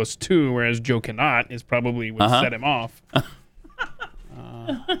add 2 + 2, whereas Joe cannot, is probably what set him off.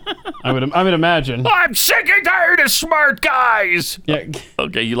 I would imagine. I'm sick and tired of smart guys. Yeah.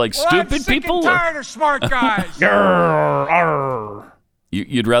 Okay, you like stupid I'm sick people? and tired of smart guys.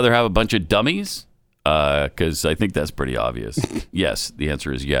 You'd rather have a bunch of dummies? Because I think that's pretty obvious. Yes, the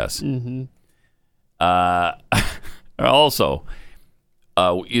answer is yes. Mm-hmm. Also,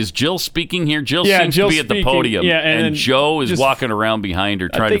 is Jill speaking here? Jill seems to be at the podium, and Joe is walking around behind her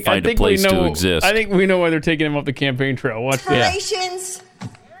trying to find a place to exist. I think we know why they're taking him up the campaign trail. Watch this.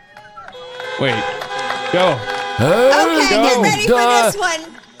 Wait. Go. Okay, get ready for this one.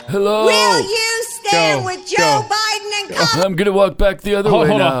 Hello. Will you stand with Joe Biden and Kamala? I'm going to walk back the other way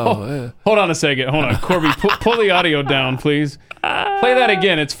now. Hold on a second. Hold on. Corby, pull the audio down, please. Play that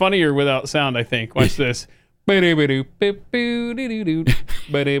again. It's funnier without sound, I think. Watch this. I'm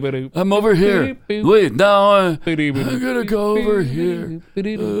over here. Wait, now I'm gonna go over here.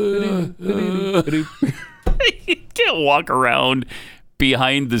 You can't walk around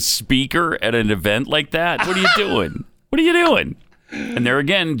behind the speaker at an event like that. What are you doing? What are you doing? And there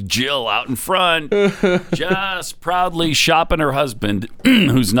again, Jill out in front, just proudly shopping her husband,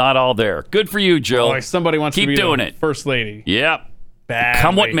 who's not all there. Good for you, Jill. Like somebody wants Keep to be doing the it. first lady. Yep. Badly.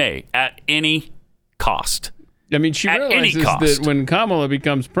 Come what may, at any cost. I mean, she realizes that when Kamala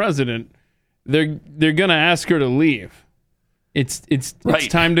becomes president, they're going to ask her to leave. It's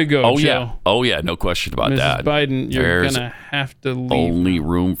time to go, Jill. Oh, yeah. No question about Mrs. that. Biden, you're going to have to leave. Only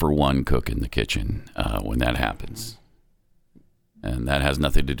room for one cook in the kitchen when that happens. And that has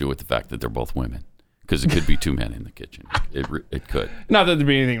nothing to do with the fact that they're both women. Because it could be two men in the kitchen. It could. Not that there'd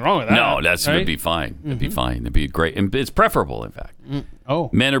be anything wrong with that. No, right? it'd be fine. It'd be fine. It'd be great. And it's preferable, in fact.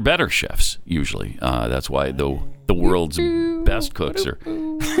 Men are better chefs, usually. That's why the world's best cooks are.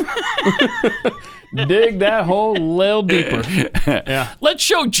 Dig that hole a little deeper. Yeah. Let's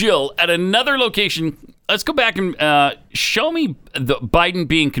show Jill at another location. Let's go back and show me the Biden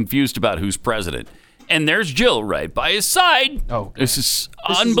being confused about who's president. And there's Jill right by his side. Oh, this is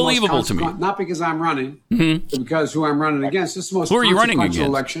unbelievable to me. Not because I'm running, but because who I'm running against. This is the most who are you running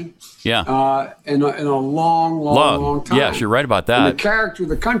consequential against? election. Yeah. In a long time. Yes, you're right about that. And the character of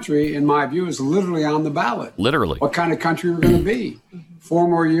the country, in my view, is literally on the ballot. Literally. What kind of country we're going to be? 4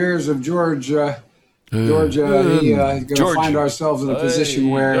 more years of George. Going to find ourselves in a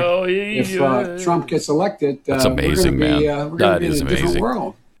position where if Trump gets elected, that's amazing, we're going to be in a different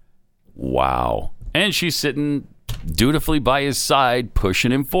world. Wow. And she's sitting dutifully by his side,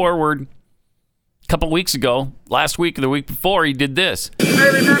 pushing him forward. A couple weeks ago, last week or the week before, he did this. I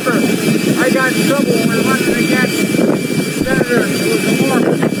remember I got in trouble when we were running against Senator who was a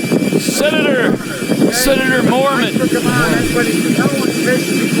Mormon. Senator Mormon. I took him on, everybody, no one's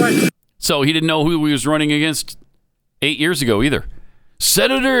facing the question. So he didn't know who he was running against 8 years ago either.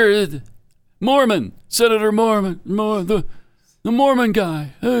 Senator Mormon. Senator Mormon. The Mormon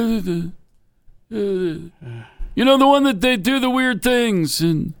guy. You know, the one that they do the weird things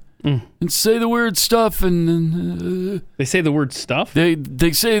and say the weird stuff and they say the word stuff? They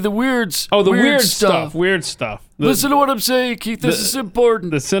say the weirds. Oh, the weird stuff. Weird stuff. Listen to what I'm saying, Keith. This is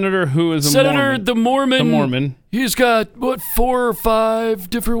important. The senator who is a Mormon. The Mormon. He's got, 4 or 5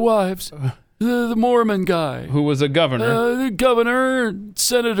 different wives. The Mormon guy. Who was a governor. The governor,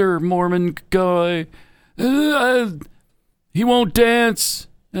 senator, Mormon guy. He won't dance.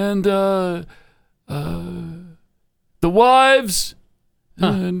 And the wives,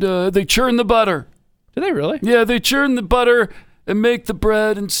 and they churn the butter. Do they really? Yeah, they churn the butter and make the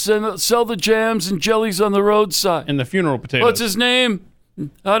bread and sell the jams and jellies on the roadside. And the funeral potatoes. What's his name?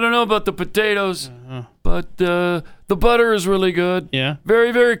 I don't know about the potatoes, but the butter is really good. Yeah.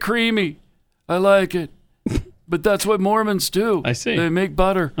 Very, very creamy. I like it. But that's what Mormons do. I see. They make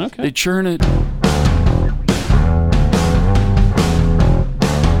butter. Okay. They churn it.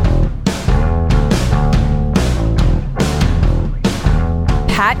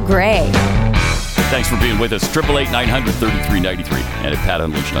 Pat Gray. Thanks for being with us. 888-900-3393. And at Pat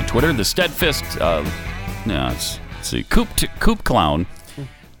Unleashed on Twitter. The Steadfast, let's see, Coop Clown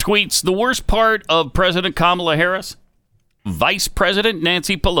tweets, the worst part of President Kamala Harris, Vice President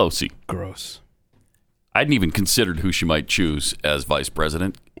Nancy Pelosi. Gross. I hadn't even considered who she might choose as vice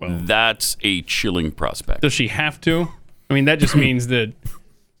president. Well, that's a chilling prospect. Does she have to? I mean, that just means that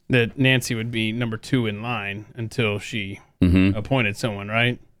Nancy would be number 2 in line until she appointed someone,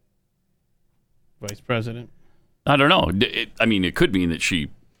 right? Vice president? I don't know. It could mean that she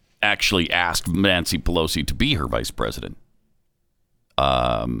actually asked Nancy Pelosi to be her vice president.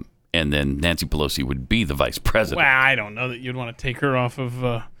 And then Nancy Pelosi would be the vice president. Well, I don't know that you'd want to take her off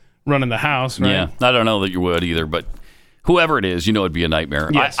of running the House, right? Yeah, I don't know that you would either, but whoever it is, it'd be a nightmare.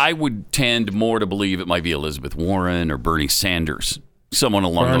 Yes. I would tend more to believe it might be Elizabeth Warren or Bernie Sanders, someone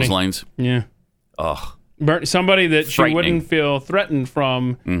along those lines. Yeah. Ugh. Somebody that she wouldn't feel threatened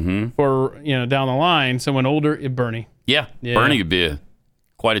from for down the line. Someone older, Bernie. Yeah. Bernie would be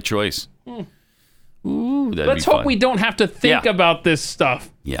quite a choice. Ooh, Let's hope we don't have to think about this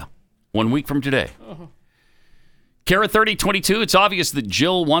stuff. Yeah. 1 week from today. Kara 3022, it's obvious that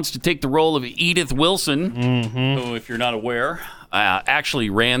Jill wants to take the role of Edith Wilson, who, if you're not aware,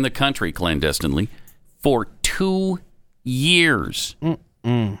 actually ran the country clandestinely for 2 years.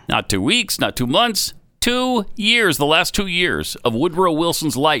 Not 2 weeks, not 2 months, 2 years, the last 2 years of Woodrow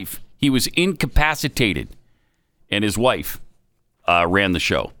Wilson's life. He was incapacitated, and his wife ran the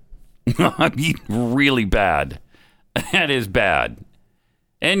show. I mean, really bad. That is bad.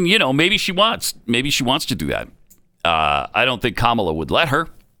 And, maybe she wants to do that. I don't think Kamala would let her,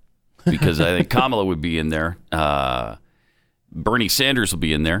 because I think Kamala would be in there. Bernie Sanders will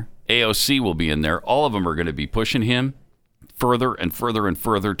be in there. AOC will be in there. All of them are going to be pushing him further and further and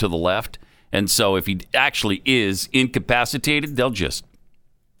further to the left. And so if he actually is incapacitated, they'll just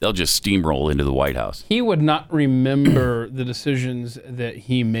steamroll into the White House. He would not remember the decisions that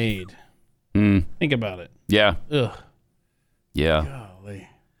he made. Think about it. Yeah. Ugh. Yeah.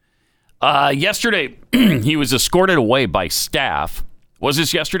 Golly. Yesterday, he was escorted away by staff. Was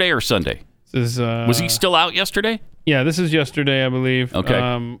this yesterday or Sunday? This is, was he still out yesterday? Yeah, this is yesterday, I believe.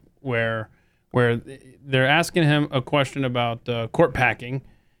 Okay. Where they're asking him a question about court packing,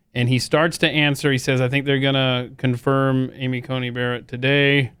 and he starts to answer. He says, I think they're going to confirm Amy Coney Barrett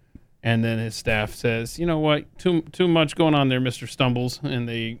today. And then his staff says, you know what, too much going on there, Mr. Stumbles, and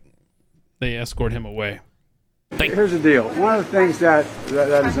they escort him away. Here's the deal. One of the things that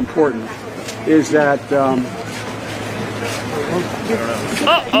is important is that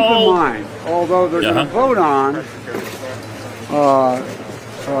keep in mind, although they're going to vote on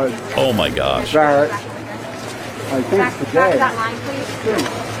oh my gosh, Barrett, I think today.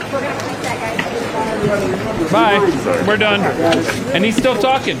 Bye. We're done. And he's still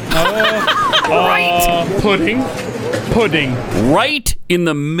talking. Pudding. Right in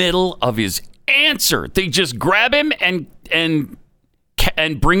the middle of his answer. They just grab him and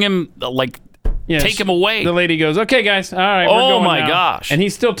bring him, take him away. The lady goes, okay, guys. All right, we're going now. Gosh. And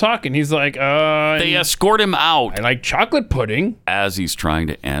he's still talking. He's like, they escort him out. I like chocolate pudding. As he's trying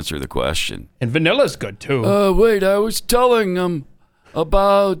to answer the question. And vanilla's good, too. Wait, I was telling him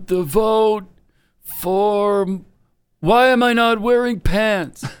about the vote for why am I not wearing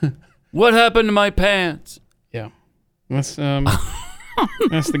pants? What happened to my pants? Yeah. That's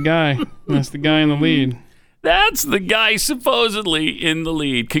the guy. That's the guy in the lead. That's the guy supposedly in the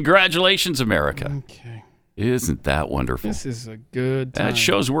lead. Congratulations, America. Okay. Isn't that wonderful? This is a good time. That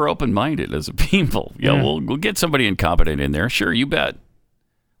shows we're open-minded as a people. Yeah, we'll get somebody incompetent in there. Sure, you bet.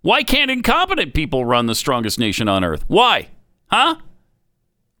 Why can't incompetent people run the strongest nation on earth? Why? Huh?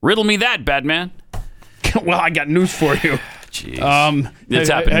 Riddle me that, bad man. Well, I got news for you. Jeez. It's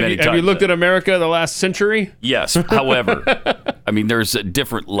happened many times. Have you looked at America the last century? Yes. However, I mean, there's a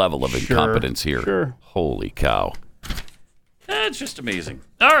different level of incompetence here. Sure. Holy cow. That's just amazing.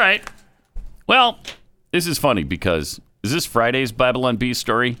 All right. Well, this is funny because is this Friday's Babylon Bee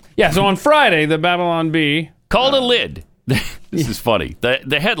story? Yeah, so on Friday, the Babylon Bee called a lid. This is funny.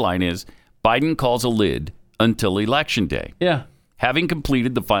 The headline is Biden calls a lid until Election Day. Yeah. Having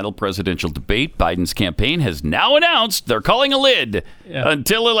completed the final presidential debate, Biden's campaign has now announced they're calling a lid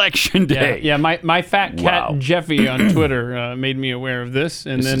until Election Day. Yeah, my fat cat Jeffy on Twitter made me aware of this.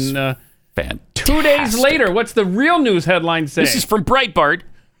 And then fantastic. 2 days later, what's the real news headline say? This is from Breitbart.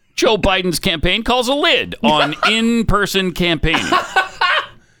 Joe Biden's campaign calls a lid on in-person campaigning.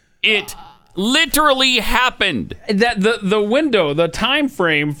 It literally happened. That the window, the time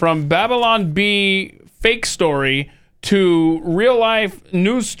frame from Babylon Bee fake story to real life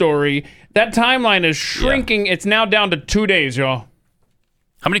news story, that timeline is shrinking. Yeah. It's now down to 2 days, y'all.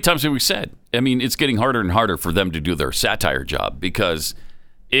 How many times have we said? I mean, it's getting harder and harder for them to do their satire job because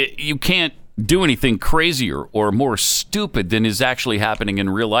you can't do anything crazier or more stupid than is actually happening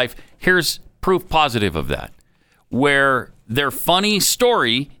in real life. Here's proof positive of that, where their funny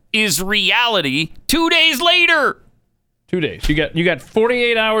story is reality 2 days later. 2 days. You got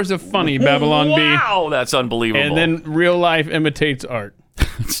 48 hours of funny, Babylon Bee. Wow, that's unbelievable. And then real life imitates art.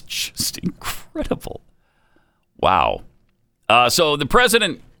 It's just incredible. Wow. So the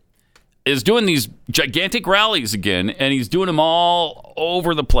president is doing these gigantic rallies again, and he's doing them all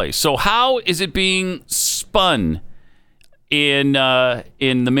over the place. So how is it being spun in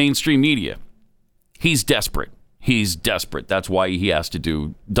the mainstream media? He's desperate. He's desperate. That's why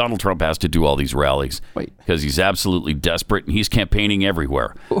Donald Trump has to do all these rallies. Because he's absolutely desperate, and he's campaigning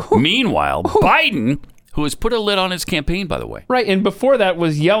everywhere. Meanwhile, Biden, who has put a lid on his campaign, by the way. Right, and before that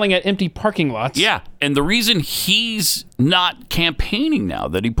was yelling at empty parking lots. Yeah, and the reason he's not campaigning now,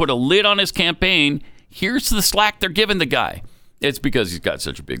 that he put a lid on his campaign, here's the slack they're giving the guy. It's because he's got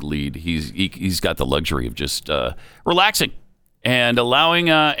such a big lead. He's got the luxury of just relaxing and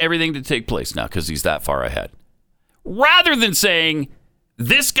allowing everything to take place now because he's that far ahead. Rather than saying,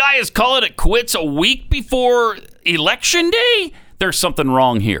 this guy is calling it quits a week before Election Day, there's something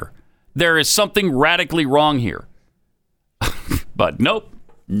wrong here. There is something radically wrong here. But nope,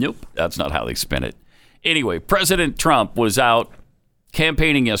 that's not how they spin it. Anyway, President Trump was out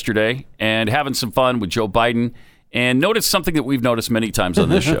campaigning yesterday and having some fun with Joe Biden, and noticed something that we've noticed many times on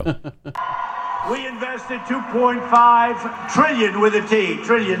this show. We invested $2.5 trillion with a T,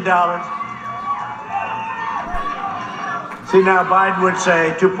 trillion dollars. See, now Biden would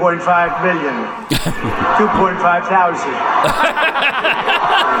say 2.5 million, 2.5 thousand.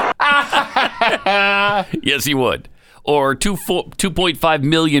 Yes, he would. or 2.5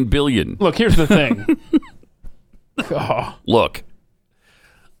 million billion? Look, here's the thing. Look.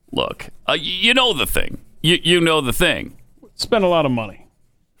 You know the thing. You know the thing. Spend a lot of money.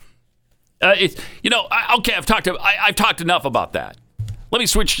 Okay, I've talked enough about that. Let me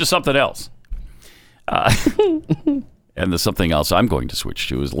switch to something else. And the something else I'm going to switch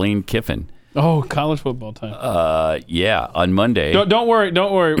to is Lane Kiffin. Oh, college football time. Yeah, on Monday. Don't worry,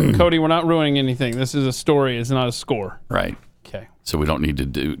 Cody. We're not ruining anything. This is a story. It's not a score. Right. Okay. So we don't need to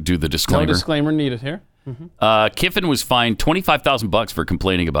do the disclaimer. No disclaimer needed here. Mm-hmm. Kiffin was fined $25,000 for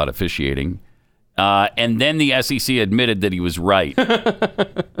complaining about officiating. And then the SEC admitted that he was right.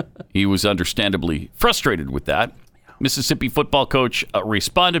 He was understandably frustrated with that. Mississippi football coach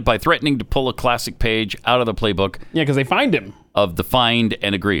responded by threatening to pull a classic page out of the playbook. Yeah, because they fined him. Of the fined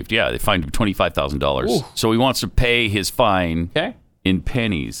and aggrieved. Yeah, they fined him $25,000. So he wants to pay his fine in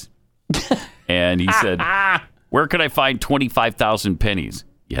pennies. And he said, where could I find 25,000 pennies?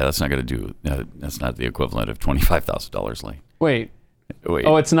 Yeah, that's not going to do. That's not the equivalent of $25,000, Lane. Wait.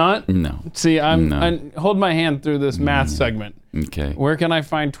 Oh, it's not? No. See, I hold my hand through this math segment. Okay. Where can I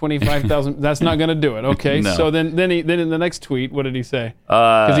find 25,000? That's not going to do it. Okay. No. So then in the next tweet, what did he say?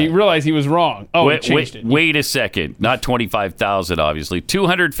 Because he realized he was wrong. Oh, he changed it. Wait a second. Not 25,000, obviously.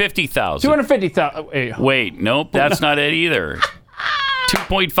 250,000. 250,000. Wait, nope, that's not it either.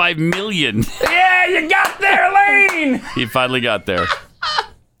 2.5 million. Yeah, you got there, Lane. He finally got there.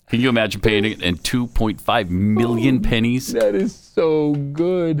 Can you imagine paying it in 2.5 million pennies? That is so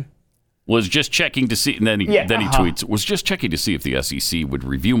good. Was just checking to see, and then he tweets, was just checking to see if the SEC would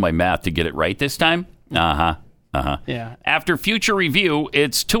review my math to get it right this time. Yeah. After future review,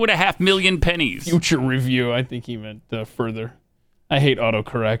 it's 2.5 million pennies. Future review. I think he meant further. I hate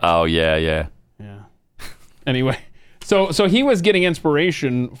autocorrect. Oh, yeah. Anyway, so he was getting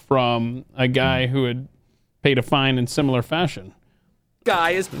inspiration from a guy who had paid a fine in similar fashion.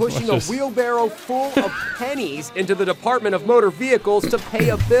 Guy is pushing a wheelbarrow full of pennies into the Department of Motor Vehicles to pay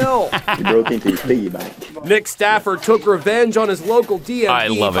a bill. He broke into his piggy bank. Nick Stafford took revenge on his local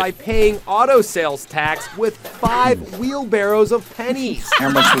DMV by paying auto sales tax with 5 wheelbarrows of pennies. How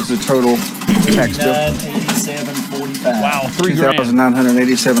much was the total tax bill? $87.45. Wow,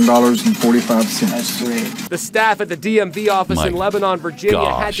 $2,987.45. That's correct. The staff at the DMV office in Lebanon,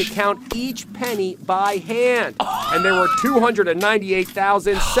 Virginia had to count each penny by hand. And there were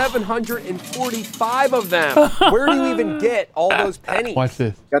 298,745 of them. Where do you even get all those pennies? Watch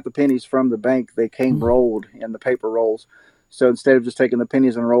this. Got the pennies from the bank. They came rolled in the paper rolls. So instead of just taking the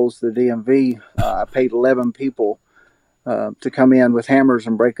pennies and rolls to the DMV, I paid 11 people to come in with hammers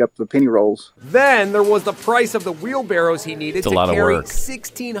and break up the penny rolls. Then there was the price of the wheelbarrows he needed to carry work.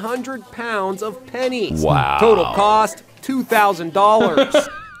 1,600 pounds of pennies. Wow. Total cost, $2,000.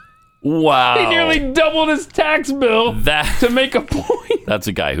 Wow. He nearly doubled his tax bill to make a point. That's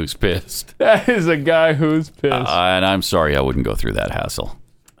a guy who's pissed. That is a guy who's pissed. And I'm sorry I wouldn't go through that hassle.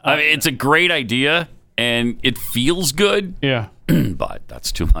 I mean, it's a great idea, and it feels good. Yeah. But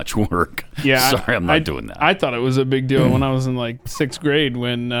that's too much work. Yeah. Sorry, I'm not doing that. I thought it was a big deal when I was in like 6th grade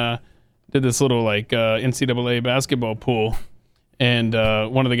when did this little like NCAA basketball pool, and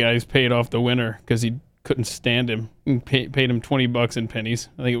one of the guys paid off the winner because he couldn't stand him. Paid him $20 in pennies.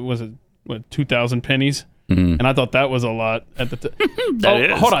 I think it was 2,000 pennies. Mm-hmm. And I thought that was a lot at the time.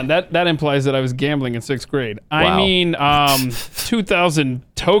 Is. Hold on. That implies that I was gambling in 6th grade. Wow. I mean, 2,000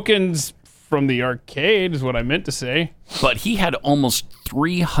 tokens from the arcade is what I meant to say. But he had almost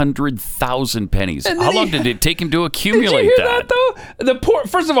 300,000 pennies. And How long did it take him to accumulate did you hear that though?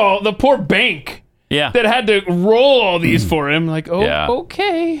 First of all, the poor bank that had to roll all these for him. Like,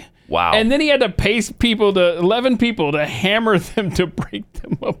 okay. Wow. And then he had to pay 11 people to hammer them to break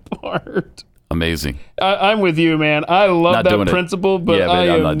them apart. Amazing. I'm with you, man. I love that principle, but I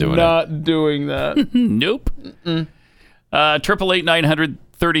am not doing that. Nope.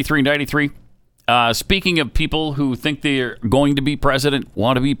 888-900-3393. Speaking of people who think they're going to be president,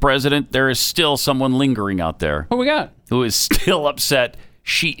 want to be president, there is still someone lingering out there. What we got? Who is still upset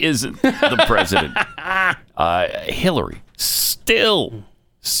she isn't the president. Hillary, still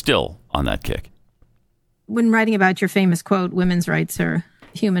on that kick. When writing about your famous quote, women's rights are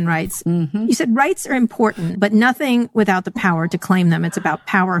human rights, you said rights are important, but nothing without the power to claim them. It's about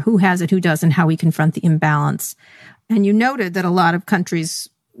power, who has it, who doesn't, how we confront the imbalance. And you noted that a lot of countries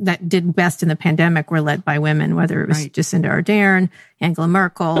that did best in the pandemic were led by women, whether it was Jacinda Ardern, Angela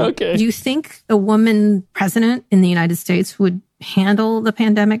Merkel. Okay. Do you think a woman president in the United States would handle the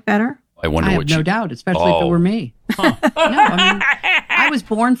pandemic better? I wonder I have no doubt, especially if it were me. Huh. No, I was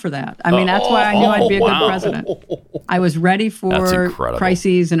born for that. I mean, that's why I knew I'd be a good president. I was ready for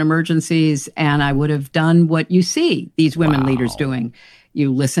crises and emergencies, and I would have done what you see these women leaders doing.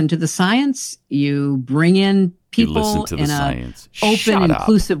 You listen to the science, you bring in people in an open,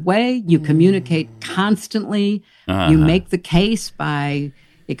 inclusive way, you communicate constantly, you make the case by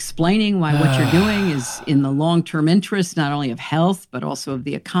explaining why what you're doing is in the long-term interest, not only of health, but also of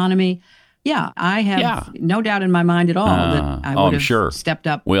the economy. Yeah, I have no doubt in my mind at all that I would have stepped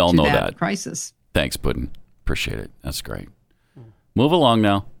up to that crisis. Thanks, Puddin'. Appreciate it. That's great. Move along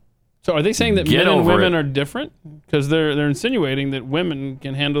now. So are they saying that men and women are different? Because they're insinuating that women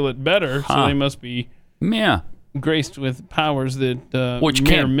can handle it better, so they must be graced with powers that which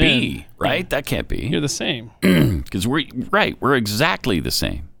can't be, right? That can't be. You're the same. Because we're exactly the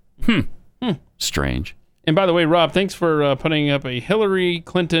same. Strange. And by the way, Rob, thanks for putting up a Hillary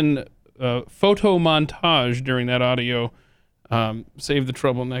Clinton photo montage during that audio. Save the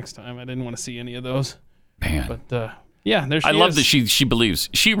trouble next time. I didn't want to see any of those. Man. But there she is. I love that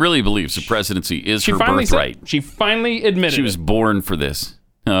she really believes the presidency is her birthright. She finally admitted she was born for this.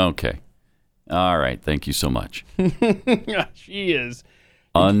 Okay. All right. Thank you so much. She is.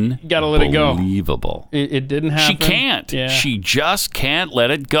 Unbelievable. You gotta let it go. Unbelievable. It didn't happen. She can't. Yeah. She just can't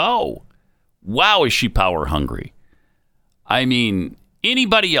let it go. Wow, is she power hungry? I mean,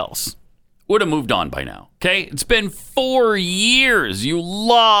 anybody else would have moved on by now. Okay? It's been 4 years. You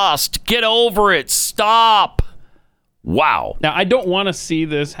lost. Get over it. Stop. Wow. Now, I don't want to see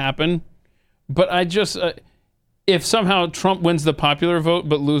this happen, but I just... if somehow Trump wins the popular vote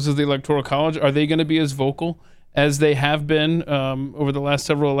but loses the Electoral College, are they going to be as vocal as they have been over the last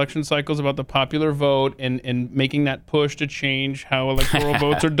several election cycles about the popular vote and making that push to change how electoral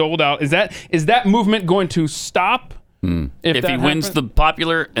votes are doled out? Is that movement going to stop? If he wins the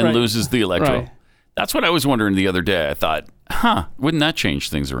popular and loses the electoral. Right. That's what I was wondering the other day. I thought, wouldn't that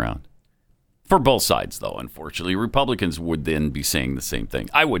change things around? For both sides, though, unfortunately. Republicans would then be saying the same thing.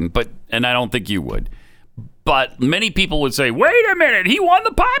 I wouldn't, and I don't think you would. But many people would say, wait a minute, he won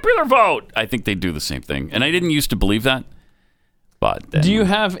the popular vote. I think they'd do the same thing. And I didn't used to believe that. But do you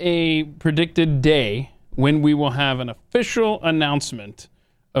have a predicted day when we will have an official announcement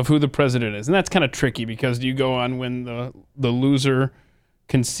of who the president is? And that's kind of tricky because do you go on when the loser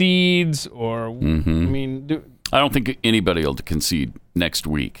concedes or, I mean... I don't think anybody will concede next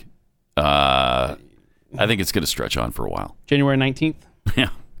week. I think it's going to stretch on for a while. January 19th? Yeah.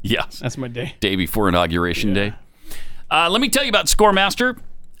 Yes. That's my day. Day before Inauguration Day. Let me tell you about Scoremaster.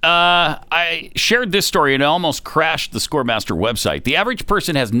 I shared this story and it almost crashed the Scoremaster website. The average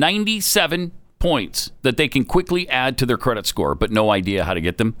person has 97 points that they can quickly add to their credit score, but no idea how to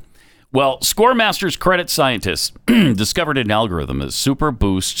get them. Well, Scoremaster's credit scientists discovered an algorithm that super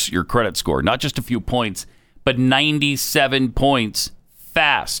boosts your credit score. Not just a few points, but 97 points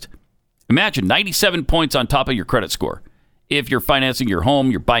fast. Imagine 97 points on top of your credit score. If you're financing your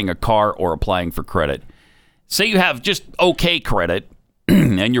home, you're buying a car, or applying for credit. Say you have just okay credit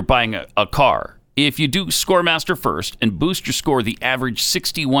and you're buying a car. If you do Scoremaster first and boost your score the average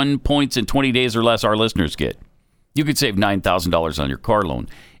 61 points in 20 days or less our listeners get, you could save $9,000 on your car loan.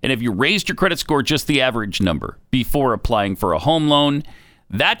 And if you raised your credit score just the average number before applying for a home loan,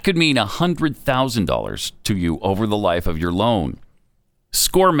 that could mean $100,000 to you over the life of your loan.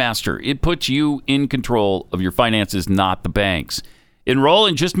 Scoremaster, it puts you in control of your finances, not the banks. Enroll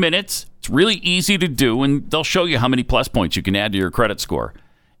in just minutes. It's really easy to do, and they'll show you how many plus points you can add to your credit score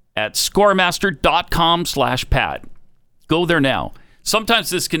at scoremaster.com/Pat. Go there now. Sometimes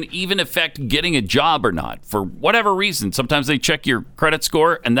this can even affect getting a job or not. For whatever reason, sometimes they check your credit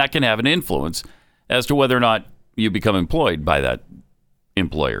score, and that can have an influence as to whether or not you become employed by that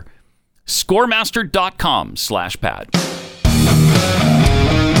employer. Scoremaster.com/Pat.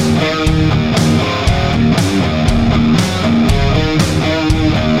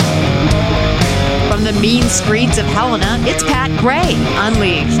 From the mean streets of Helena, it's Pat Gray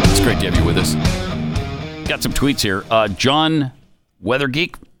Unleashed. It's great to have you with us. Got some tweets here. John Weather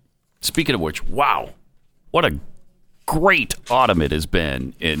Geek. Speaking of which, wow, what a great autumn it has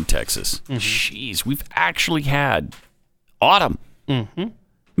been in Texas. Jeez, we've actually had autumn. I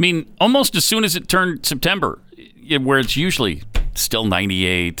mean, almost as soon as it turned September, where it's usually still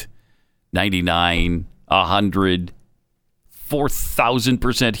 98, 99, 100,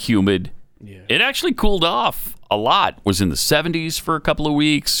 4,000% humid. Yeah. It actually cooled off a lot. Was in the 70s for a couple of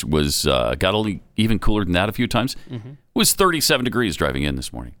weeks. Was got only even cooler than that a few times. It was 37 degrees driving in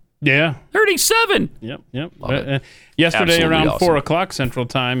this morning. Yeah. 37. Yep. Yesterday Absolutely around awesome. 4 o'clock Central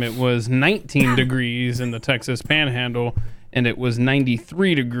Time, it was 19 degrees in the Texas Panhandle, and it was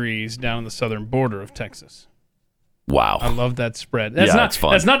 93 degrees down the southern border of Texas. Wow. I love that spread. That's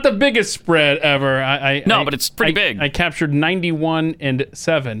fun. That's not the biggest spread ever. But it's pretty big. I captured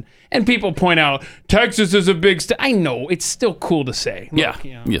 91-7. And people point out, Texas is a big state. I know. It's still cool to say. Look,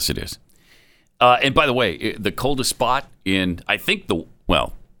 Yes, it is. And by the way, the coldest spot in, I think,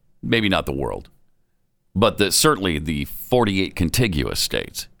 maybe not the world, but certainly the 48 contiguous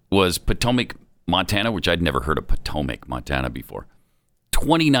states was Potomac, Montana, which I'd never heard of Potomac, Montana before.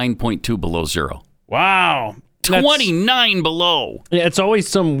 29.2 below zero. Wow. 29 below. Yeah, it's always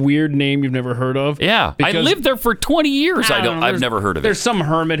some weird name you've never heard of. Yeah, I lived there for 20 years. I've never heard of it. There's some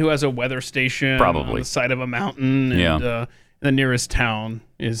hermit who has a weather station Probably on the side of a mountain, and the nearest town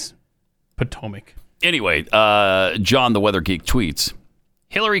is Potomac. Anyway, John the Weather Geek tweets,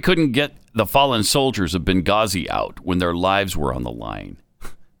 Hillary couldn't get the fallen soldiers of Benghazi out when their lives were on the line,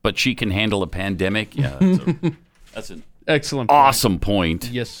 but she can handle a pandemic. Yeah, that's an excellent, awesome point.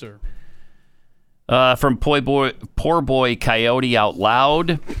 Yes, sir. From Poor Boy Coyote Out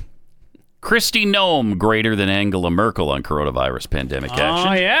Loud, Kristi Noem greater than Angela Merkel on coronavirus pandemic action.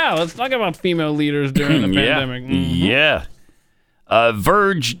 Oh, yeah. Let's talk about female leaders during the pandemic. Yeah.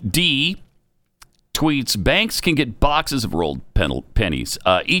 Verge D tweets, banks can get boxes of rolled pennies.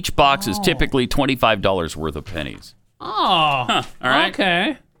 Each box is typically $25 worth of pennies. Oh, all right.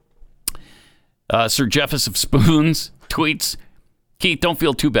 Okay. Sir Jeffus of Spoons tweets, Keith, don't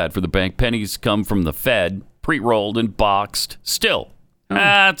feel too bad for the bank. Pennies come from the Fed, pre-rolled and boxed. Still,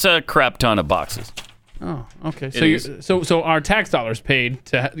 that's a crap ton of boxes. Oh, okay. So our tax dollars paid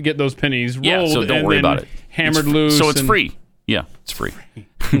to get those pennies rolled. Yeah, so don't worry about it. Hammered loose. So it's free. Yeah, it's free.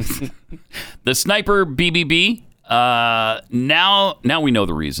 The Sniper BBB. Now we know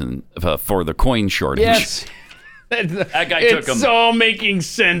the reason for the coin shortage. Yes. That guy took them. It's all making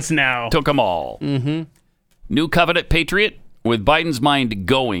sense now. Took them all. Mm-hmm. New Covenant Patriot. With Biden's mind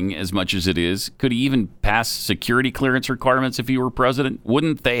going as much as it is, could he even pass security clearance requirements if he were president?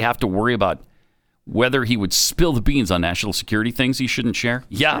 Wouldn't they have to worry about whether he would spill the beans on national security things he shouldn't share?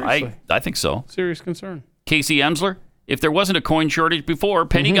 Yeah, I think so. Serious concern. Casey Emsler, if there wasn't a coin shortage before,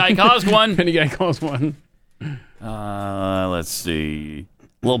 Penny Guy caused one. Penny Guy caused one. Let's see.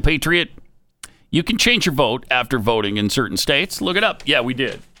 Little Patriot, you can change your vote after voting in certain states. Look it up. Yeah, we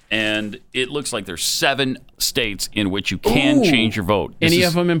did. And it looks like there's 7 states in which you can change your vote. Any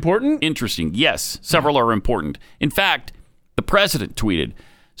of them important? Interesting. Yes, several are important. In fact, the president tweeted,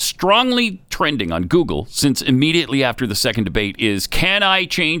 strongly trending on Google since immediately after the second debate is, can I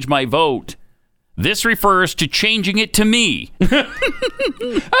change my vote? This refers to changing it to me.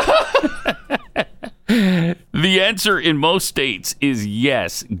 The answer in most states is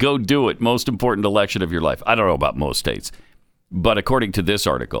yes. Go do it. Most important election of your life. I don't know about most states. But according to this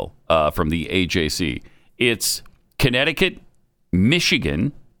article from the AJC, it's Connecticut,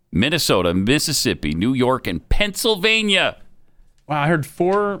 Michigan, Minnesota, Mississippi, New York, and Pennsylvania. Wow, I heard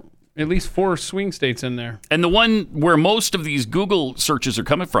at least four swing states in there. And the one where most of these Google searches are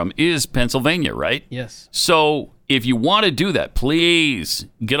coming from is Pennsylvania, right? Yes. So if you want to do that, please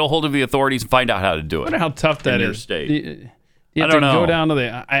get a hold of the authorities and find out how to do it. I wonder how tough that is. In your state. You have I don't to know. Go down to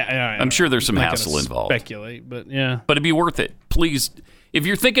the. I'm sure there's some hassle involved. Speculate, but yeah. But it'd be worth it. Please, if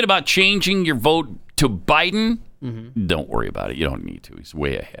you're thinking about changing your vote to Biden, don't worry about it. You don't need to. He's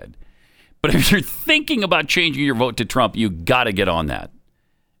way ahead. But if you're thinking about changing your vote to Trump, you got to get on that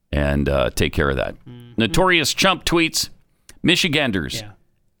and take care of that. Notorious Chump tweets: Michiganders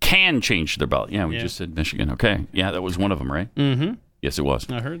can change their ballot. Yeah, we just said Michigan. Okay, yeah, that was one of them, right? Mm-hmm. Yes, it was.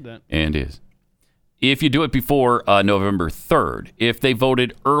 I heard that. And is. If you do it before November 3rd, if they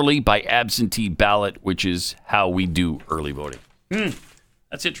voted early by absentee ballot, which is how we do early voting.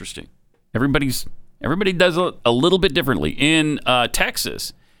 That's interesting. Everybody does a little bit differently. In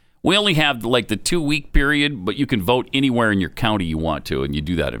Texas, we only have like the 2-week period, but you can vote anywhere in your county you want to, and you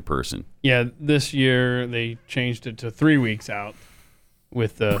do that in person. Yeah, this year they changed it to 3 weeks out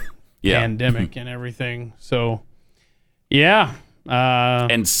with the pandemic and everything. So, yeah.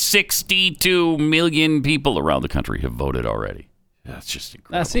 And 62 million people around the country have voted already. That's just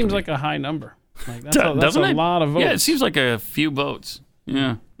incredible. That seems like a high number. Like that's Doesn't a it? lot of votes. Yeah, it seems like a few votes.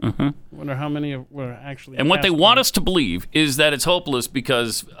 Yeah. Wonder how many were actually. And what they want us to believe is that it's hopeless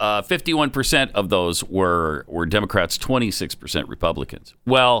because 51% of those were Democrats, 26% Republicans.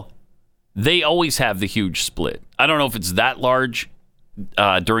 Well, they always have the huge split. I don't know if it's that large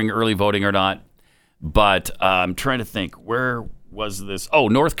during early voting or not, but I'm trying to think where was this? Oh,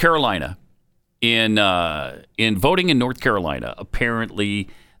 North Carolina. In voting in North Carolina, apparently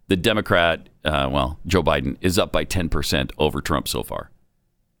the Democrat, Joe Biden, is up by 10% over Trump so far.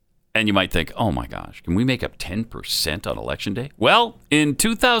 And you might think, oh my gosh, can we make up 10% on Election Day? Well, in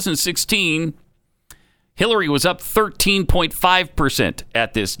 2016, Hillary was up 13.5%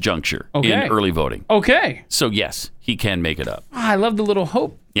 at this juncture in early voting. Okay. So, yes, he can make it up. I love the little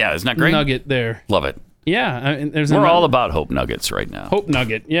hope isn't that great? nugget there. Love it. Yeah. I mean, We're all about hope nuggets right now. Hope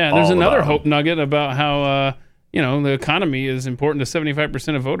nugget. Yeah, there's another hope nugget about how, the economy is important to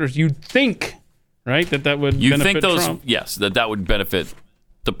 75% of voters. You'd think, right, that would benefit Trump. Yes, that would benefit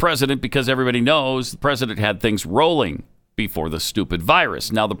the president because everybody knows the president had things rolling before the stupid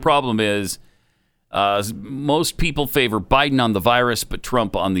virus. Now, the problem is most people favor Biden on the virus, but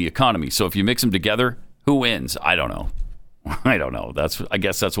Trump on the economy. So if you mix them together, who wins? I don't know. I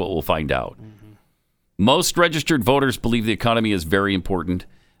guess that's what we'll find out. Mm-hmm. Most registered voters believe the economy is very important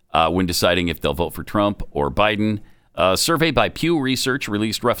when deciding if they'll vote for Trump or Biden. A survey by Pew Research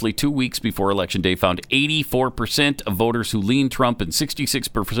released roughly 2 weeks before Election Day found 84% of voters who lean Trump and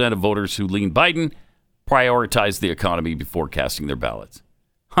 66% of voters who lean Biden prioritize the economy before casting their ballots.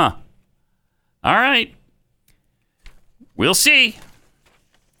 Huh. All right. We'll see.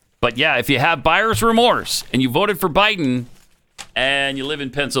 But yeah, if you have buyer's remorse and you voted for Biden and you live in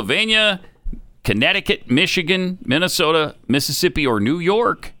Pennsylvania, Connecticut, Michigan, Minnesota, Mississippi, or New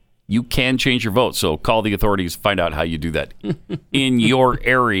York, you can change your vote. So call the authorities, find out how you do that in your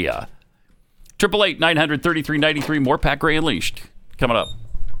area. 888-900-3393. More Pat Gray Unleashed coming up.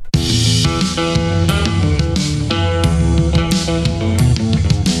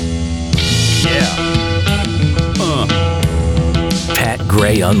 Pat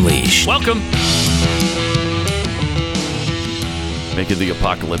Gray Unleashed. Welcome. Making the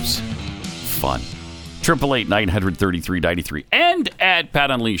apocalypse fun. 888-900-3393 and at Pat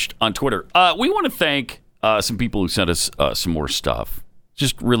Unleashed on Twitter. We want to thank some people who sent us some more stuff.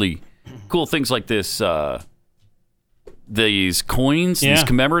 Just really cool things like this. These coins, these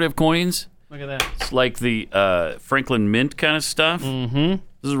commemorative coins. Look at that. It's like the Franklin Mint kind of stuff. Mm-hmm.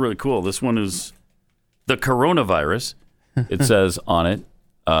 This is really cool. This one is the coronavirus. It says on it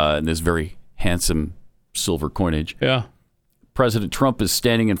in this very handsome silver coinage. Yeah. President Trump is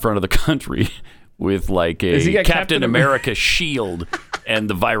standing in front of the country with like a Captain America shield, and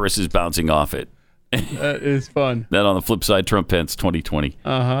the virus is bouncing off it. That is fun. Then on the flip side, Trump Pence 2020.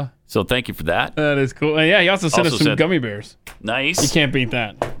 Uh-huh. So thank you for that. That is cool. And yeah, he also sent us some gummy bears. Nice. You can't beat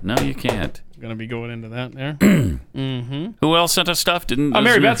that. No, you can't. Going to be going into that there. Mm-hmm. Who else sent us stuff?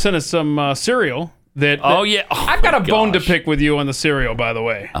 Mary Beth sent us some cereal. I've got a bone to pick with you on the cereal, by the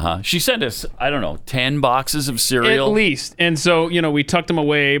way. She sent us, 10 boxes of cereal. At least. And so, we tucked them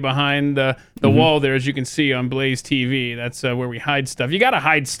away behind the wall there, as you can see on Blaze TV. That's where we hide stuff. You got to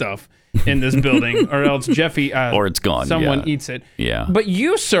hide stuff in this building, or else Jeffy... or it's gone. Someone eats it. Yeah. But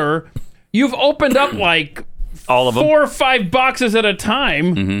you, sir, you've opened up like all of them? 4 or 5 boxes at a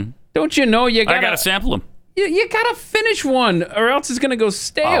time. Mm-hmm. Don't you know you got to... I got to sample them. You got to finish one, or else it's going to go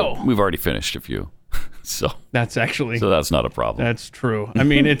stale. We've already finished a few. So that's not a problem. That's true. I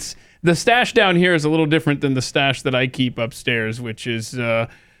mean, it's the stash down here is a little different than the stash that I keep upstairs, which is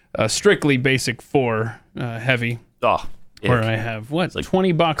strictly basic 4 heavy. Oh, where I have like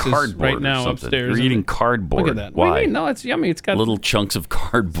 20 boxes right now upstairs. You're eating cardboard. Look at that. Why? No, it's yummy. It's got little chunks of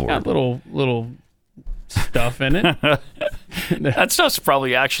cardboard. It's got little stuff in it. That stuff's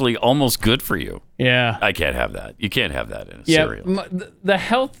probably actually almost good for you. Yeah. I can't have that. You can't have that in a cereal. The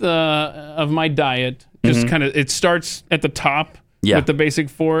health of my diet just kind of, it starts at the top with the basic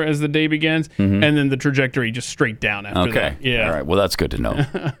 4 as the day begins, and then the trajectory just straight down after that. Yeah. All right. Well, that's good to know.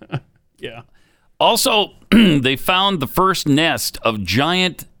 Yeah. Also, they found the first nest of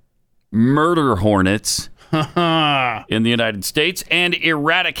giant murder hornets in the United States and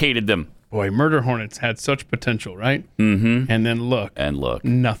eradicated them. Boy, murder hornets had such potential, right? Mm-hmm. And then look.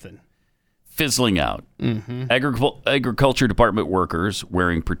 Nothing. Fizzling out. Mm-hmm. Agriculture Department workers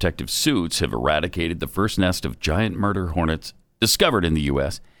wearing protective suits have eradicated the first nest of giant murder hornets discovered in the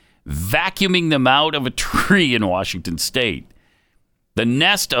U.S., vacuuming them out of a tree in Washington state. The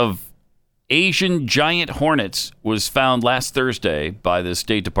nest of Asian giant hornets was found last Thursday by the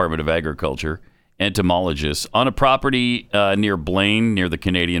State Department of Agriculture entomologists on a property near Blaine, near the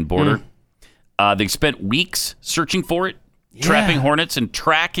Canadian border. They spent weeks searching for it, trapping hornets and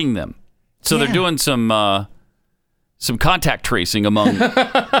tracking them. So they're doing some contact tracing among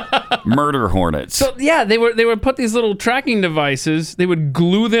murder hornets. So they would put these little tracking devices. They would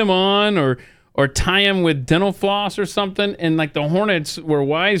glue them on or tie them with dental floss or something, and like the hornets were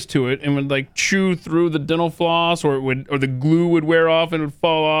wise to it and would like chew through the dental floss, or the glue would wear off and would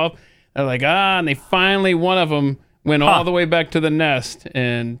fall off. They're like, and they finally, one of them went all the way back to the nest,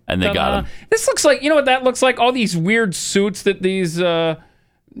 and they got him. This looks like, what that looks like? All these weird suits that these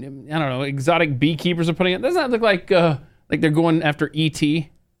exotic beekeepers are putting on. Doesn't that look like they're going after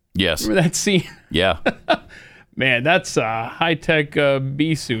E.T.? Yes. Remember that scene? Yeah. Man, that's a high-tech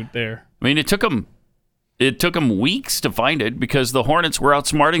bee suit there. I mean, it took them weeks to find it because the Hornets were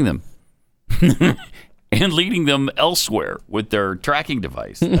outsmarting them and leading them elsewhere with their tracking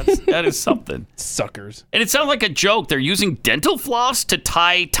device. That is something. Suckers. And it sounds like a joke. They're using dental floss to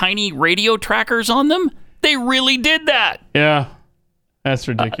tie tiny radio trackers on them. They really did that. Yeah. That's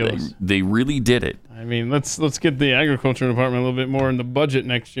ridiculous. They really did it. I mean, let's get the agriculture department a little bit more in the budget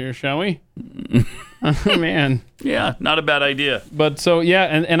next year, shall we? Man. Yeah, not a bad idea. But so, yeah,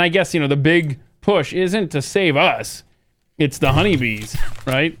 and I guess, the big push isn't to save us. It's the honeybees,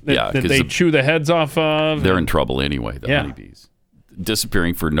 right? That they chew the heads off of. They're in trouble anyway, the honeybees.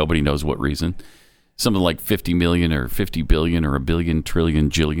 Disappearing for nobody knows what reason. Something like 50 million or 50 billion or a billion, trillion,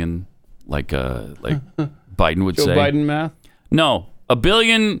 jillion, like Biden would Joe say. Biden math? No. A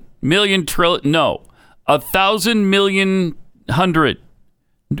billion, million, trillion. No. 1,000 million, 100.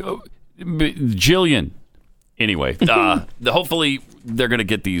 Jillion. Anyway, hopefully they're going to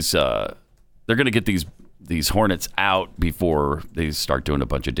get these. They're going to get these Hornets out before they start doing a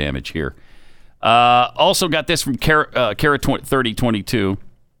bunch of damage here. Also got this from Kara 3022.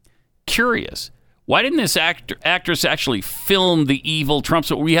 Curious. Why didn't this actress actually film the evil Trump?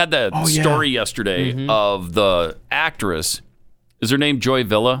 So we had that story yesterday of the actress. Is her name Joy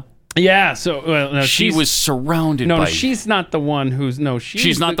Villa? Yeah. So she was surrounded by. No, she's not the one who's. No,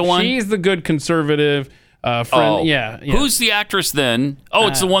 she's not the one. She's the good conservative. Friend, oh, yeah. Who's the actress then? Oh,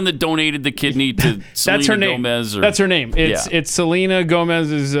 it's the one that donated the kidney to Selena Gomez. That's her name. It's Selena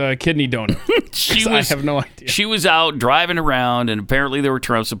Gomez's kidney donor. I have no idea. She was out driving around, and apparently there were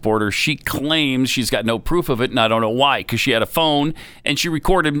Trump supporters. She claims she's got no proof of it, and I don't know why, because she had a phone, and she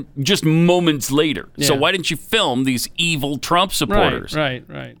recorded just moments later. Yeah. So why didn't you film these evil Trump supporters? Right.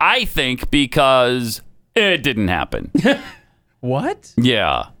 I think because it didn't happen. What?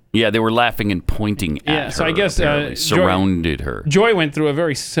 Yeah, they were laughing and pointing at her. So I guess surrounded her. Joy went through a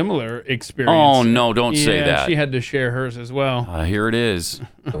very similar experience. Oh no! Don't say that. She had to share hers as well. Here it is.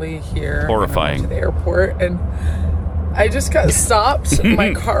 Really here. Horrifying. To the airport, and I just got stopped.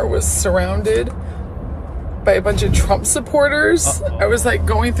 My car was surrounded by a bunch of Trump supporters. Uh-oh. I was like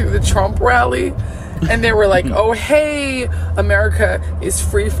going through the Trump rally. And they were like, oh, hey, America is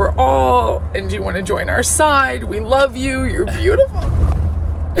free for all. And do you want to join our side? We love you. You're beautiful.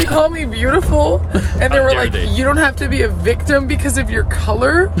 They call me beautiful. And they were like, you don't have to be a victim because of your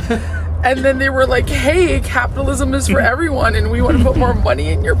color. And then they were like, hey, capitalism is for everyone. And we want to put more money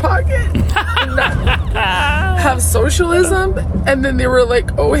in your pocket. And not have socialism. And then they were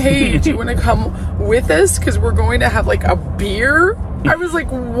like, oh, hey, do you want to come with us? Because we're going to have like a beer. I was like,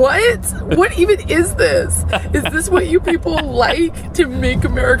 what? What even is this? Is this what you people like to make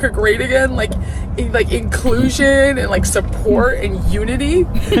America great again? Like inclusion and like support and unity?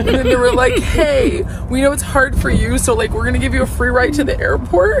 And then they were like, hey, we know it's hard for you, so like we're gonna give you a free ride to the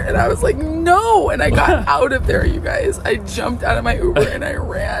airport. And I was like, no. And I got out of there, you guys. I jumped out of my Uber and I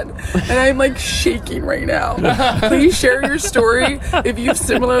ran. And I'm like shaking right now. Please share your story if you've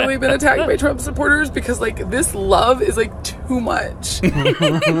similarly been attacked by Trump supporters, because like this love is like too much.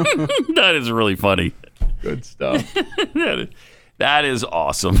 That is really funny. Good stuff. That is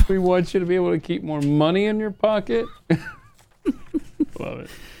awesome. We want you to be able to keep more money in your pocket. Love it.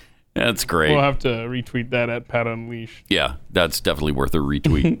 That's great. We'll have to retweet that at Pat Unleashed. Yeah, that's definitely worth a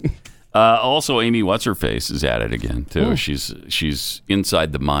retweet. Also, Amy What's-Her-Face is at it again, too. Oh. She's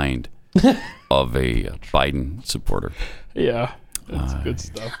inside the mind of a Biden supporter. Yeah. That's good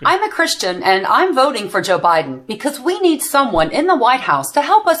stuff. I'm a Christian, and I'm voting for Joe Biden because we need someone in the White House to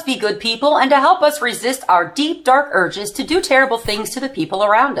help us be good people and to help us resist our deep, dark urges to do terrible things to the people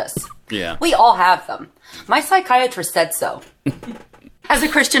around us. Yeah. We all have them. My psychiatrist said so. As a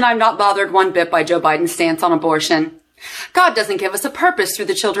Christian, I'm not bothered one bit by Joe Biden's stance on abortion. God doesn't give us a purpose through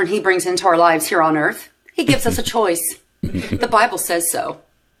the children he brings into our lives here on earth. He gives us a choice. The Bible says so.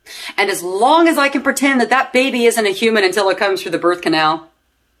 And as long as I can pretend that baby isn't a human until it comes through the birth canal,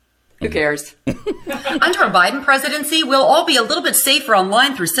 who cares? Under a Biden presidency, we'll all be a little bit safer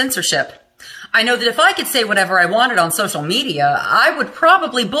online through censorship. I know that if I could say whatever I wanted on social media, I would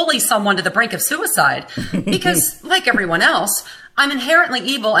probably bully someone to the brink of suicide. Because, like everyone else, I'm inherently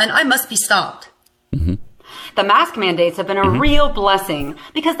evil and I must be stopped. Mm-hmm. The mask mandates have been a real blessing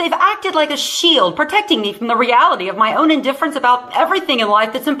because they've acted like a shield protecting me from the reality of my own indifference about everything in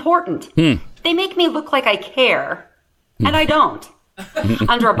life that's important. They make me look like I care, and I don't.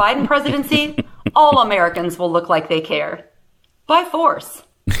 Under a Biden presidency, all Americans will look like they care. By force.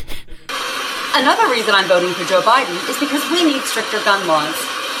 Another reason I'm voting for Joe Biden is because we need stricter gun laws.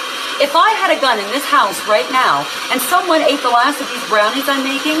 If I had a gun in this house right now and someone ate the last of these brownies I'm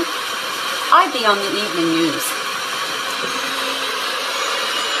making, I'd be on the evening news.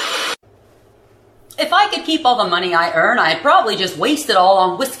 If I could keep all the money I earn, I'd probably just waste it all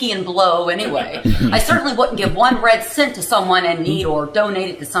on whiskey and blow anyway. I certainly wouldn't give 1 red cent to someone in need or donate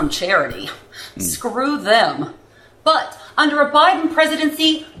it to some charity. Screw them. But under a Biden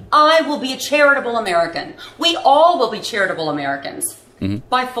presidency, I will be a charitable American. We all will be charitable Americans.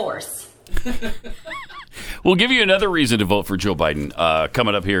 By force. We'll give you another reason to vote for Joe Biden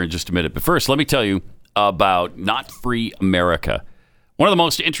coming up here in just a minute. But first, let me tell you about Not Free America. One of the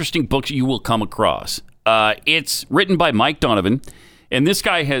most interesting books you will come across. It's written by Mike Donovan, and this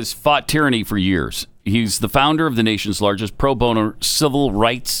guy has fought tyranny for years. He's the founder of the nation's largest pro bono civil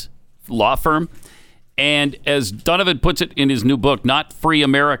rights law firm. And as Donovan puts it in his new book, Not Free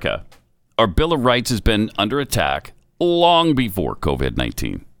America, our Bill of Rights has been under attack long before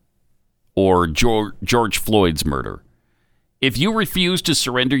COVID-19 or George Floyd's murder. If you refuse to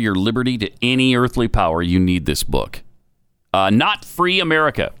surrender your liberty to any earthly power, you need this book. Not Free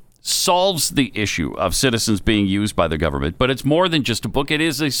America solves the issue of citizens being used by the government, but it's more than just a book. It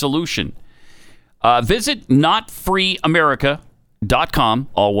is a solution. Visit notfreeamerica.com,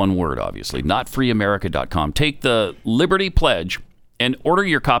 all one word, obviously, notfreeamerica.com. Take the Liberty Pledge and order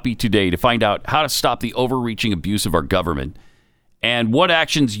your copy today to find out how to stop the overreaching abuse of our government and what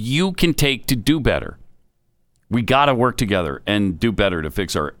actions you can take to do better. We got to work together and do better to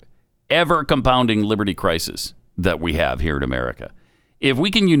fix our ever-compounding liberty crisis that we have here in America. If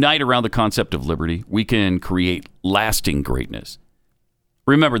we can unite around the concept of liberty, we can create lasting greatness.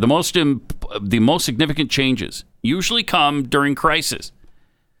 Remember, the most significant changes usually come during crisis.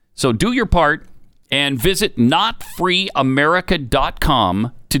 So do your part and visit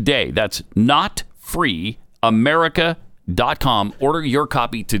notfreeamerica.com today. That's notfreeamerica.com. Order your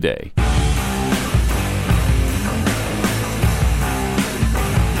copy today.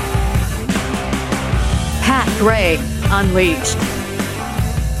 Pat Gray Unleashed.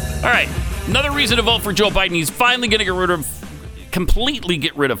 All right, another reason to vote for Joe Biden. He's finally going to completely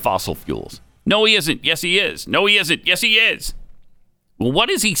get rid of fossil fuels. No, he isn't. Yes, he is. No, he isn't. Yes, he is. Well, what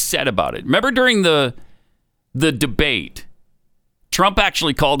has he said about it? Remember during the debate, Trump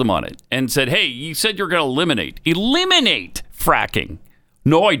actually called him on it and said, hey, you said you're going to eliminate fracking.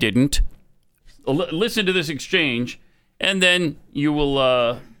 No, I didn't. Listen to this exchange, and then you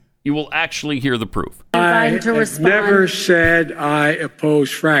will actually hear the proof. I never said I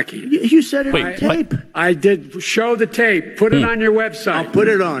oppose fracking. You said it on tape. I did. Show the tape. Put it on your website. I'll put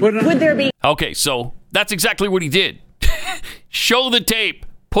it on. Would there be... Okay, so that's exactly what he did. Show the tape.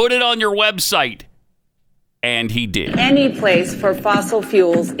 Put it on your website. And he did. Any place for fossil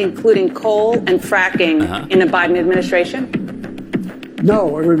fuels, including coal and fracking, in the Biden administration? No,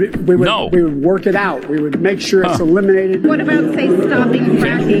 we would work it out. We would make sure it's eliminated. What about, say, stopping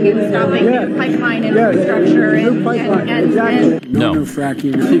fracking and stopping new pipeline infrastructure and No new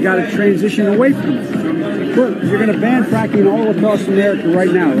fracking. You got to transition away from it. Look, you're going to ban fracking all across America right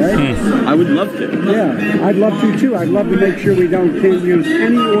now, right? I would love to. Yeah, I'd love to too. I'd love to make sure we can't use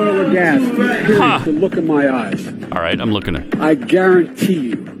any oil or gas. To look in my eyes. All right, I'm looking at. I guarantee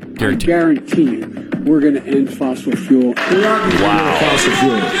you. We're going to end fossil fuel. Fossil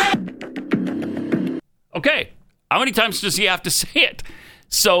fuels. Okay, how many times does he have to say it?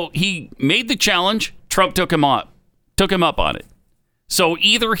 So he made the challenge. Trump took him up on it. So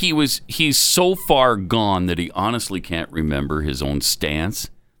either he's so far gone that he honestly can't remember his own stance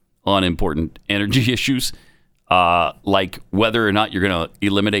on important energy issues, like whether or not you're going to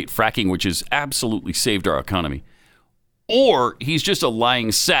eliminate fracking, which has absolutely saved our economy, or he's just a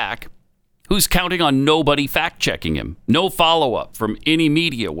lying sack who's counting on nobody fact-checking him, no follow-up from any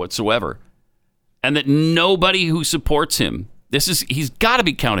media whatsoever, and that nobody who supports him, he's got to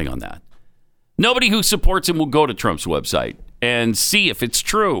be counting on that. Nobody who supports him will go to Trump's website and see if it's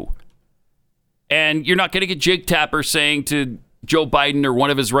true. And you're not going to get Jake Tapper saying to Joe Biden or one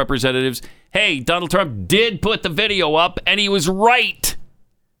of his representatives, hey, Donald Trump did put the video up and he was right.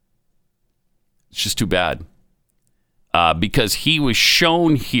 It's just too bad. Because he was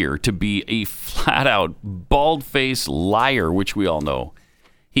shown here to be a flat-out, bald-faced liar, which we all know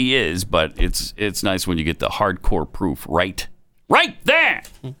he is, but it's nice when you get the hardcore proof right there.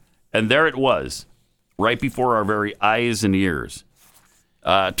 And there it was, right before our very eyes and ears.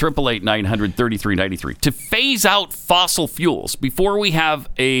 888-900-3393. To phase out fossil fuels before we have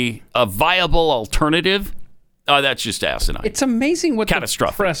a viable alternative, that's just asinine. It's amazing what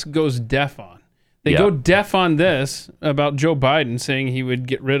the press goes deaf on. They go deaf on this about Joe Biden saying he would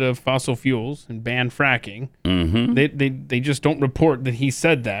get rid of fossil fuels and ban fracking. Mm-hmm. They just don't report that he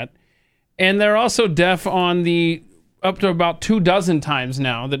said that. And they're also deaf on the up to about 24 times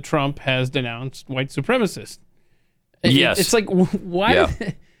now that Trump has denounced white supremacists. Yes. It's like, why?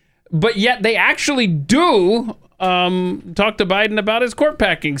 Yeah. But yet they actually do talk to Biden about his court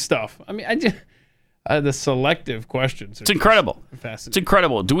packing stuff. I mean, the selective questions. It's incredible. Fascinating. It's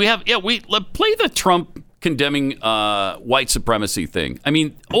incredible. Do we have? Yeah, let's play the Trump condemning white supremacy thing. I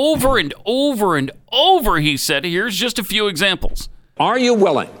mean, over and over and over, he said. Here's just a few examples. Are you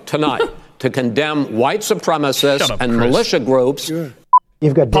willing tonight to condemn white supremacists and militia groups? Sure.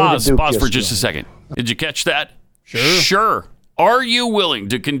 You've got Pause for just a second. Did you catch that? Sure. Are you willing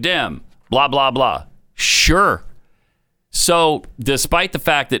to condemn blah, blah, blah? Sure. So, despite the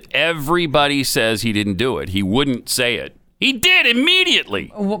fact that everybody says he didn't do it, he wouldn't say it. He did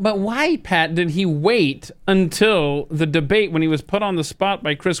immediately. But why, Pat, did he wait until the debate when he was put on the spot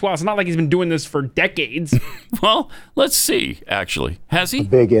by Chris Wallace? It's not like he's been doing this for decades. Well, let's see, actually. Has he? A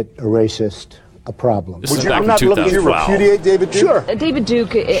bigot, a racist, a problem. This is back in 2000. Repudiate David Duke? Sure. David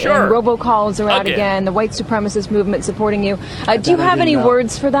Duke and robocalls are out again. The white supremacist movement supporting you. Do you have any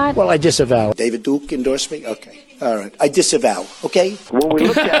words for that? Well, I disavow. David Duke endorsed me? Okay. All right. I disavow. Okay? When we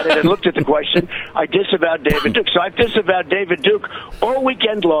looked at it and looked at the question, I disavowed David Duke. So I've disavowed David Duke all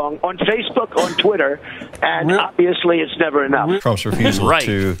weekend long on Facebook, on Twitter, and obviously it's never enough. Trump's refusal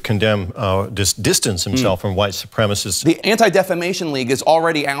to condemn, distance himself from white supremacists. The Anti-Defamation League is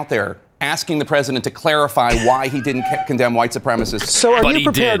already out there asking the president to clarify why he didn't condemn white supremacists. So are you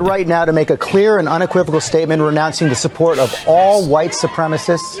prepared right now to make a clear and unequivocal statement renouncing the support of all white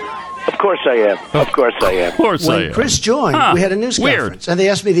supremacists? Of course I am. Of course I am. When Chris joined, we had a news conference, and they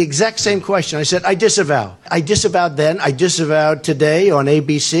asked me the exact same question. I said, I disavow. I disavowed then. I disavowed today on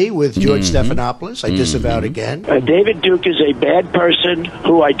ABC with George Stephanopoulos. I disavowed again. David Duke is a bad person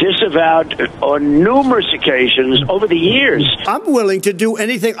who I disavowed on numerous occasions over the years. I'm willing to do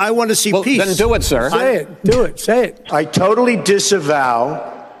anything. I want to see peace. Then do it, sir. Say it. Do it. Say it. I totally disavow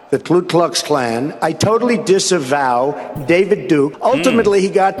the Ku Klux Klan. I totally disavow David Duke. Ultimately, he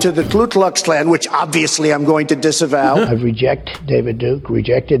got to the Ku Klux Klan, which obviously I'm going to disavow. I've rejected David Duke. I've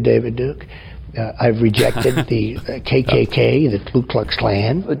rejected the KKK, the Ku Klux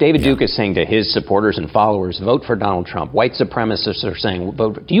Klan. David Duke is saying to his supporters and followers, vote for Donald Trump. White supremacists are saying,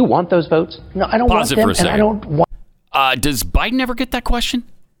 vote. Do you want those votes? No, I don't want them, and I don't want... Does Biden ever get that question?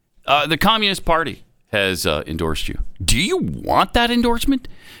 The Communist Party has endorsed you. Do you want that endorsement?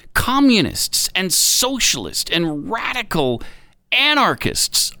 Communists and socialists and radical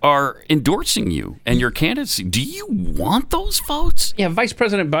anarchists are endorsing you and your candidacy. Do you want those votes? Yeah, Vice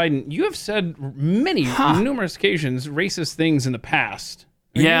President Biden, you have said numerous occasions, racist things in the past.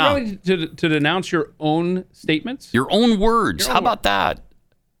 Are you ready to denounce your own statements? Your own words. How about that?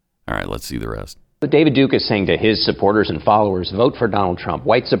 All right, let's see the rest. David Duke is saying to his supporters and followers, vote for Donald Trump.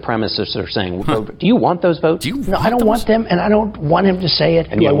 White supremacists are saying, vote. Do you want those votes? No, I don't want them, and I don't want him to say it.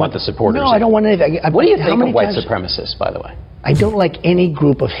 And you want the supporters? No, I don't want anything. What do you think of white supremacists, by the way? I don't like any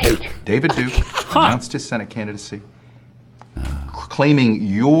group of hate. David Duke announced his Senate candidacy, claiming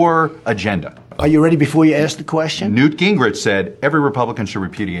your agenda. Are you ready before you ask the question? Newt Gingrich said every Republican should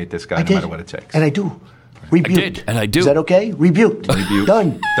repudiate this guy no matter what it takes. And I do. Rebuked. I do. Is that okay? Rebuked.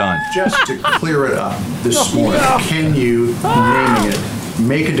 Done. Just to clear it up this morning, can you, naming it,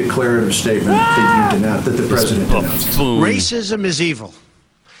 make a declarative statement that you denounce, that the president denounced? Racism is evil,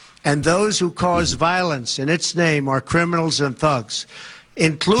 and those who cause violence in its name are criminals and thugs,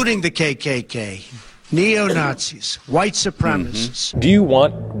 including the KKK, neo-Nazis, white supremacists. Do you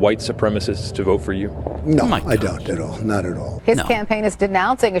want white supremacists to vote for you? No, I don't at all. Not at all. His campaign is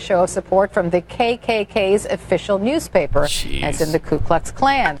denouncing a show of support from the KKK's official newspaper, as in the Ku Klux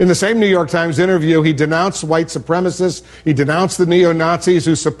Klan. In the same New York Times interview, he denounced white supremacists. He denounced the neo-Nazis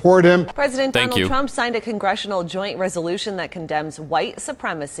who support him. President Donald Trump signed a congressional joint resolution that condemns white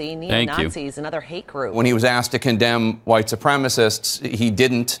supremacy, neo-Nazis, and other hate groups. When he was asked to condemn white supremacists, he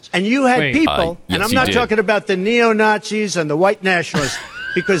didn't. And you had people, and I'm not talking about the neo-Nazis and the white nationalists,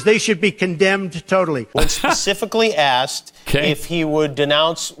 because they should be condemned totally. When specifically asked if he would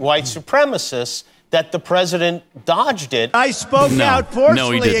denounce white supremacists, that the president dodged it. I spoke out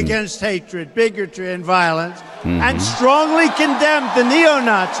forcefully against hatred, bigotry, and violence, and strongly condemned the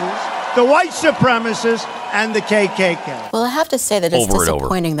neo-Nazis, the white supremacists, and the KKK. Well, I have to say that it's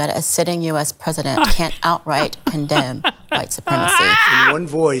disappointing that a sitting U.S. president can't outright condemn white supremacy. In one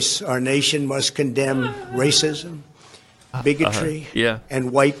voice, our nation must condemn racism, bigotry,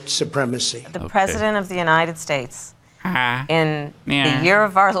 and white supremacy. The President of the United States, in the year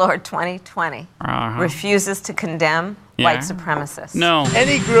of our Lord 2020, refuses to condemn white supremacists. No.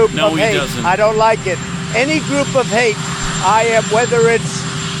 Any group of hate, I don't like it. Any group of hate, I am, whether it's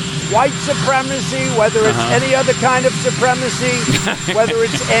white supremacy, whether it's any other kind of supremacy, whether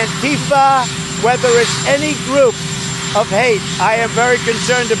it's Antifa, whether it's any group of hate. I am very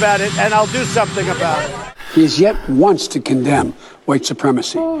concerned about it, and I'll do something about it. He has yet once to condemn white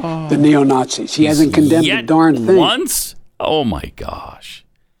supremacy, the neo-Nazis. He hasn't condemned the darn thing. Once? Oh, my gosh.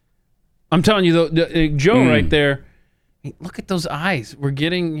 I'm telling you, though, Joe right there, look at those eyes. We're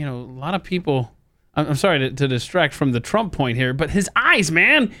getting, a lot of people. I'm sorry to distract from the Trump point here, but his eyes,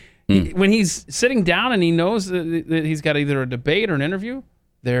 man, when he's sitting down and he knows that he's got either a debate or an interview,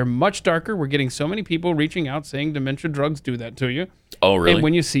 they're much darker. We're getting so many people reaching out saying dementia drugs do that to you. Oh, really? And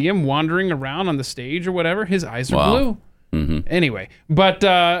when you see him wandering around on the stage or whatever, his eyes are blue. Mm-hmm. Anyway, but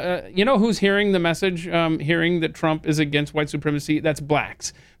you know who's hearing the message, hearing that Trump is against white supremacy? That's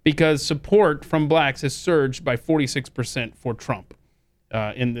blacks, because support from blacks has surged by 46% for Trump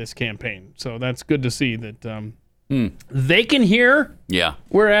in this campaign. So that's good to see that they can hear,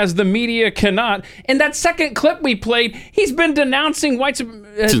 whereas the media cannot. And that second clip we played, he's been denouncing white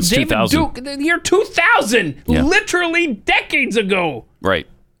supremacy since David 2000. Duke, the year 2000, literally decades ago. Right.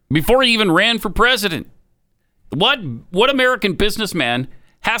 Before he even ran for president. What American businessman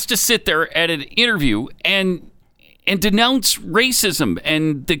has to sit there at an interview and denounce racism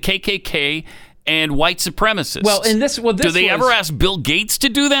and the KKK and white supremacists? Well, and this do they ever ask Bill Gates to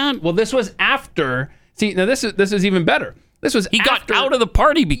do that? Well, this was after. See, now this is even better. This was he got out of the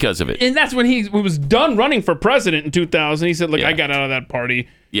party because of it, and that's when he was done running for president in 2000. He said, "Look, I got out of that party.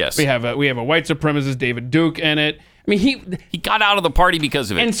 Yes, we have a white supremacist, David Duke, in it." I mean, he got out of the party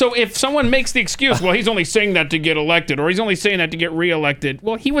because of it. And so if someone makes the excuse, well, he's only saying that to get elected, or he's only saying that to get reelected,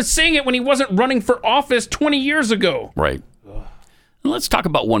 well, he was saying it when he wasn't running for office 20 years ago. Right. Let's talk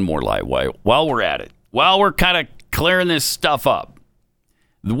about one more lie while we're at it. While we're kind of clearing this stuff up.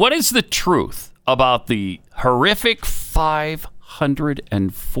 What is the truth about the horrific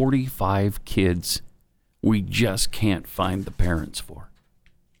 545 kids we just can't find the parents for?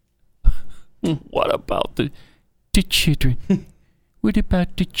 What about the children? What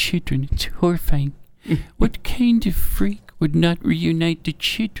about the children? It's horrifying. What kind of freak would not reunite the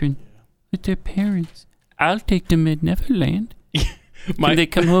children with their parents? I'll take them at Neverland. Can they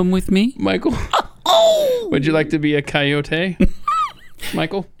come home with me? Michael? Would you like to be a coyote?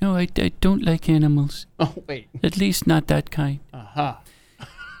 Michael? No, I don't like animals. Oh, wait. At least not that kind.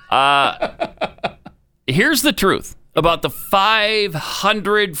 Here's the truth about the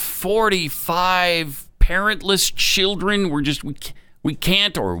 545 parentless children. We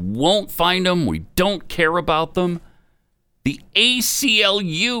can't or won't find them. We don't care about them. The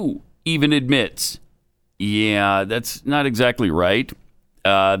ACLU even admits, that's not exactly right.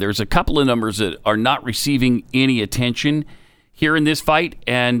 There's a couple of numbers that are not receiving any attention here in this fight,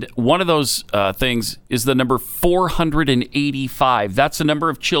 and one of those things is the number 485. That's the number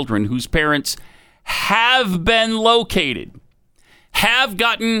of children whose parents have been located, have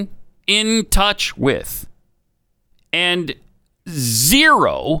gotten in touch with, and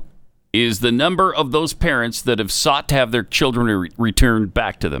 0 is the number of those parents that have sought to have their children returned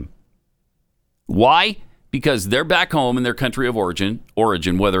back to them. Why? Because they're back home in their country of origin,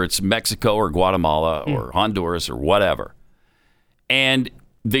 whether it's Mexico or Guatemala or Honduras or whatever. And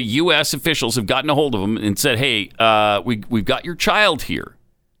the U.S. officials have gotten a hold of them and said, hey, we've got your child here.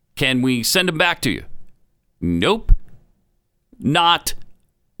 Can we send him back to you? Nope. Not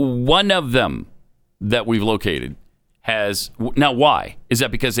one of them that we've located has. Now, why? Is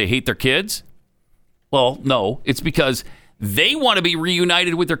that because they hate their kids? Well, no. It's because they want to be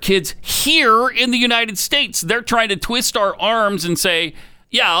reunited with their kids here in the United States. They're trying to twist our arms and say,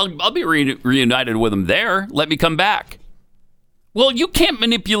 I'll be reunited with them there. Let me come back. Well, you can't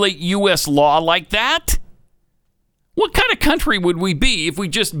manipulate U.S. law like that. What kind of country would we be if we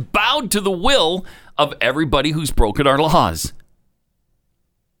just bowed to the will of everybody who's broken our laws?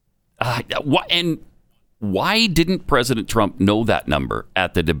 And why didn't President Trump know that number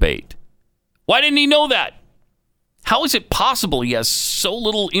at the debate? Why didn't he know that? How is it possible he has so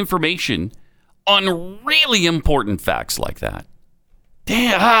little information on really important facts like that?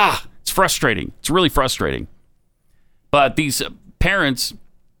 Damn, it's frustrating. It's really frustrating. But these parents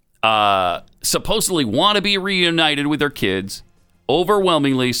supposedly want to be reunited with their kids,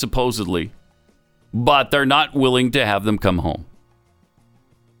 overwhelmingly, supposedly, but they're not willing to have them come home.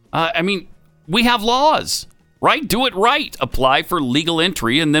 I mean, we have laws, right? Do it right. Apply for legal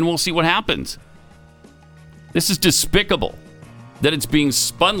entry, and then we'll see what happens. This is despicable that it's being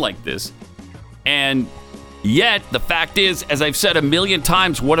spun like this. And yet, the fact is, as I've said a million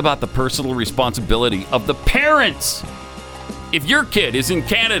times, what about the personal responsibility of the parents? If your kid is in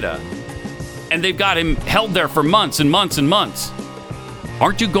Canada and they've got him held there for months and months and months,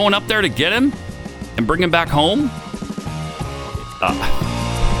 Aren't you going up there to get him and bring him back home?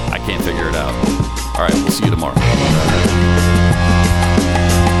 I can't figure it out. All right, we'll see you tomorrow.